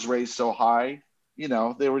bar was raised so high,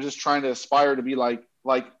 they were just trying to aspire to be like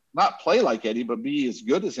not play like Eddie, but be as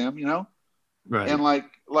good as him, Right. And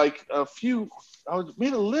like a few, I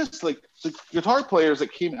made a list, like the guitar players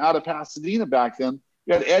that came out of Pasadena back then.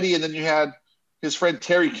 You had Eddie, and then you had his friend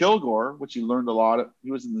Terry Kilgore, which he learned a lot.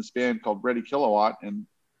 He was in this band called Ready Kilowatt, and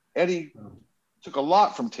Eddie took a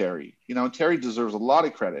lot from Terry. Terry deserves a lot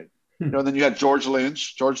of credit. And then you had George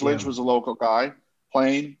Lynch. George Lynch was a local guy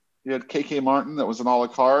playing. You had KK Martin that was an a la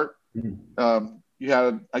carte. You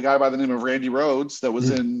had a guy by the name of Randy Rhodes that was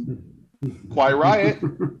in Quiet Riot,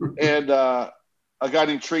 and a guy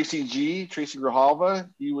named Tracy Grijalva.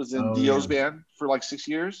 He was in Dio's band for like 6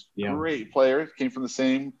 years. Yeah. Great player. Came from the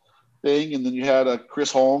same thing, and then you had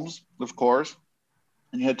Chris Holmes, of course,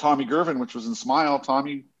 and you had Tommy Gervin, which was in Smile.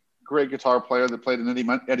 Tommy, great guitar player that played in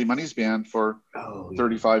Eddie Money's band for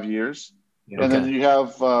 35 years. Yeah. And then you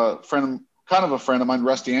have kind of a friend of mine,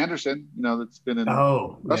 Rusty Anderson, that's been in.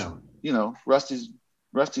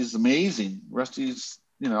 Rusty's amazing. Rusty's,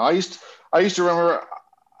 I used to remember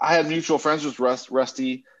I had mutual friends with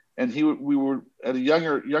Rusty, and we were at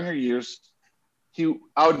younger years.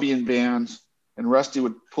 I would be in bands, and Rusty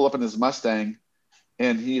would pull up in his Mustang,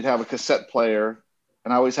 and he'd have a cassette player,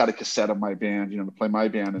 and I always had a cassette of my band, to play my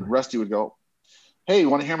band. And Rusty would go, "Hey, you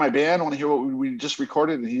want to hear my band? Want to hear what we just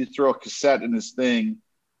recorded?" And he'd throw a cassette in his thing,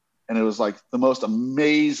 and it was like the most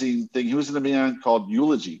amazing thing. He was in a band called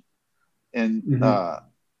Eulogy, and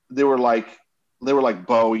they were like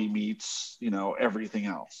Bowie meets everything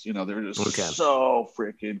else. They were just so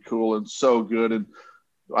freaking cool and so good. And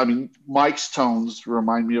I mean, Mike's tones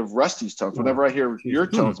remind me of Rusty's tones. Whenever I hear your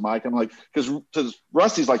tones, Mike, I'm like, because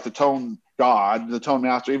Rusty's like the tone god, the tone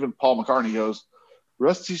master. Even Paul McCartney goes,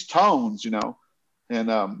 Rusty's tones,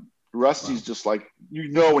 and Rusty's just like,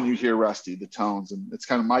 when you hear Rusty, the tones, and it's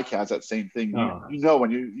kind of Mike has that same thing.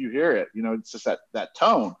 When you hear it, it's just that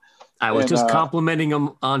tone. I was just complimenting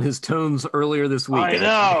him on his tones earlier this week. I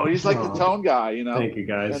know, he's like the tone guy, Thank you,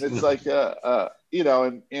 guys. And it's like, I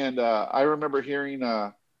remember hearing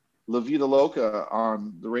La Vida Loca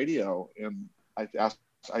on the radio, and I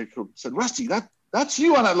said, Rusty, that's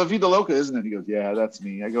you on that La Vida Loca, isn't it? He goes, yeah, that's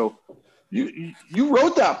me. I go, you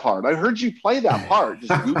wrote that part. I heard you play that part,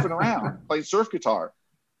 just goofing around, playing surf guitar.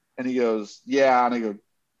 And he goes, yeah. And I go,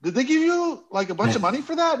 did they give you like a bunch of money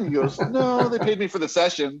for that? And he goes, no, they paid me for the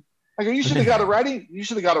session. I go, you should have got a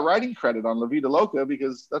writing credit on La Vida Loca,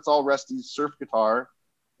 because that's all Rusty's surf guitar.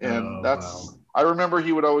 And I remember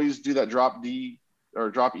he would always do that drop D or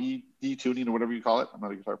drop E D tuning or whatever you call it. I'm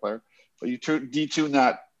not a guitar player, but you detune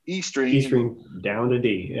that E string down to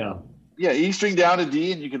D. Yeah, E string down to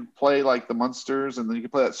D, and you can play like the Munsters, and then you can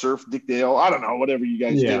play that surf Dick Dale. I don't know, whatever you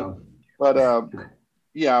guys do. But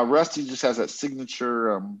Rusty just has that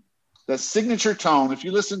signature tone. If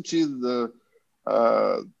you listen to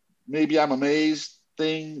the Maybe I'm Amazed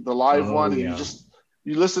thing, the live one, and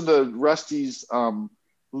you listen to Rusty's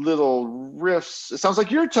little riffs, it sounds like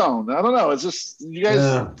your tone. I don't know, it's just you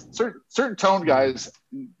guys, certain tone guys,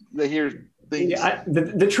 they hear things.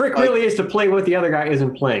 The trick really is to play what the other guy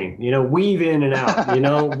isn't playing, weave in and out,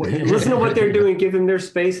 listen to what they're doing, give them their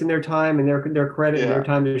space and their time and their credit and their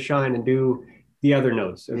time to shine, and do the other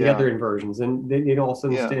notes or the other inversions, and then all of a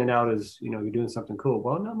sudden stand out as you're doing something cool.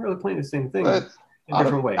 Well, no, I'm really playing the same thing. I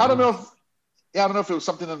don't know if it was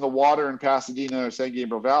something in the water in Pasadena or San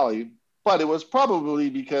Gabriel Valley, but it was probably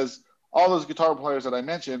because all those guitar players that I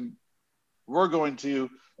mentioned were going to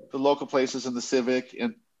the local places in the Civic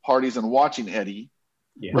and parties and watching Eddie.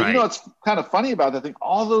 Yeah. But it's kind of funny about that thing.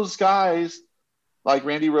 All those guys, like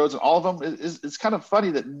Randy Rhoads and all of them, it's kind of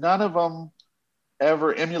funny that none of them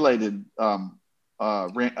ever emulated Eddie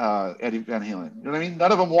Van Halen. You know what I mean?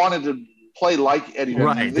 None of them wanted to play like Eddie Van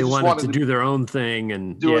Halen. Right. They wanted to do their own thing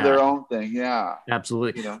and do their own thing. Yeah.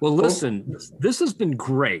 Absolutely. Well, listen, this has been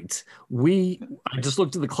great. I just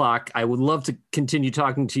looked at the clock. I would love to continue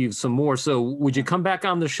talking to you some more. So would you come back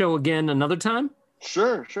on the show again another time?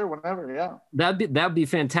 Sure, whenever, yeah. That'd be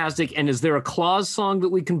fantastic. And is there a Claus song that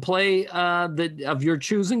we can play that of your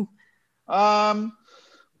choosing?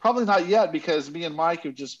 Probably not yet, because me and Mike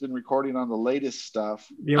have just been recording on the latest stuff.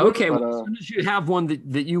 Okay, well, as soon as you have one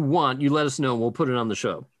that you want, you let us know and we'll put it on the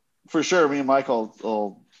show. For sure. Me and Mike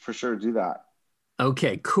will for sure do that.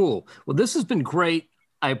 Okay, cool. Well, this has been great.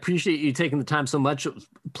 I appreciate you taking the time so much. It was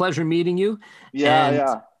a pleasure meeting you.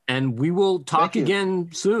 Yeah. And we will talk again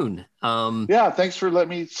soon. Thanks for letting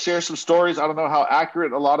me share some stories. I don't know how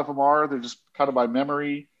accurate a lot of them are. They're just kind of by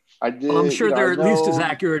memory. I'm sure they're at least as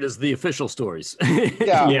accurate as the official stories.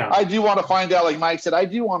 I do want to find out, like Mike said, I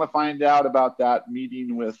do want to find out about that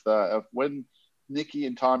meeting with when Nikki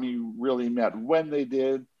and Tommy really met, when they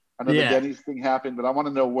did. I know the Denny's thing happened, but I want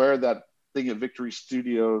to know where that thing at Victory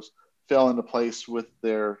Studios fell into place with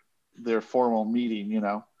their formal meeting,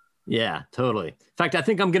 Yeah, totally. In fact, I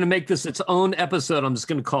think I'm going to make this its own episode. I'm just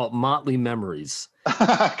going to call it Motley Memories.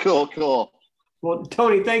 Cool. Well,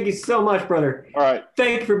 Tony, thank you so much, brother. All right.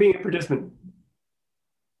 Thank you for being a participant.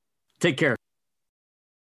 Take care.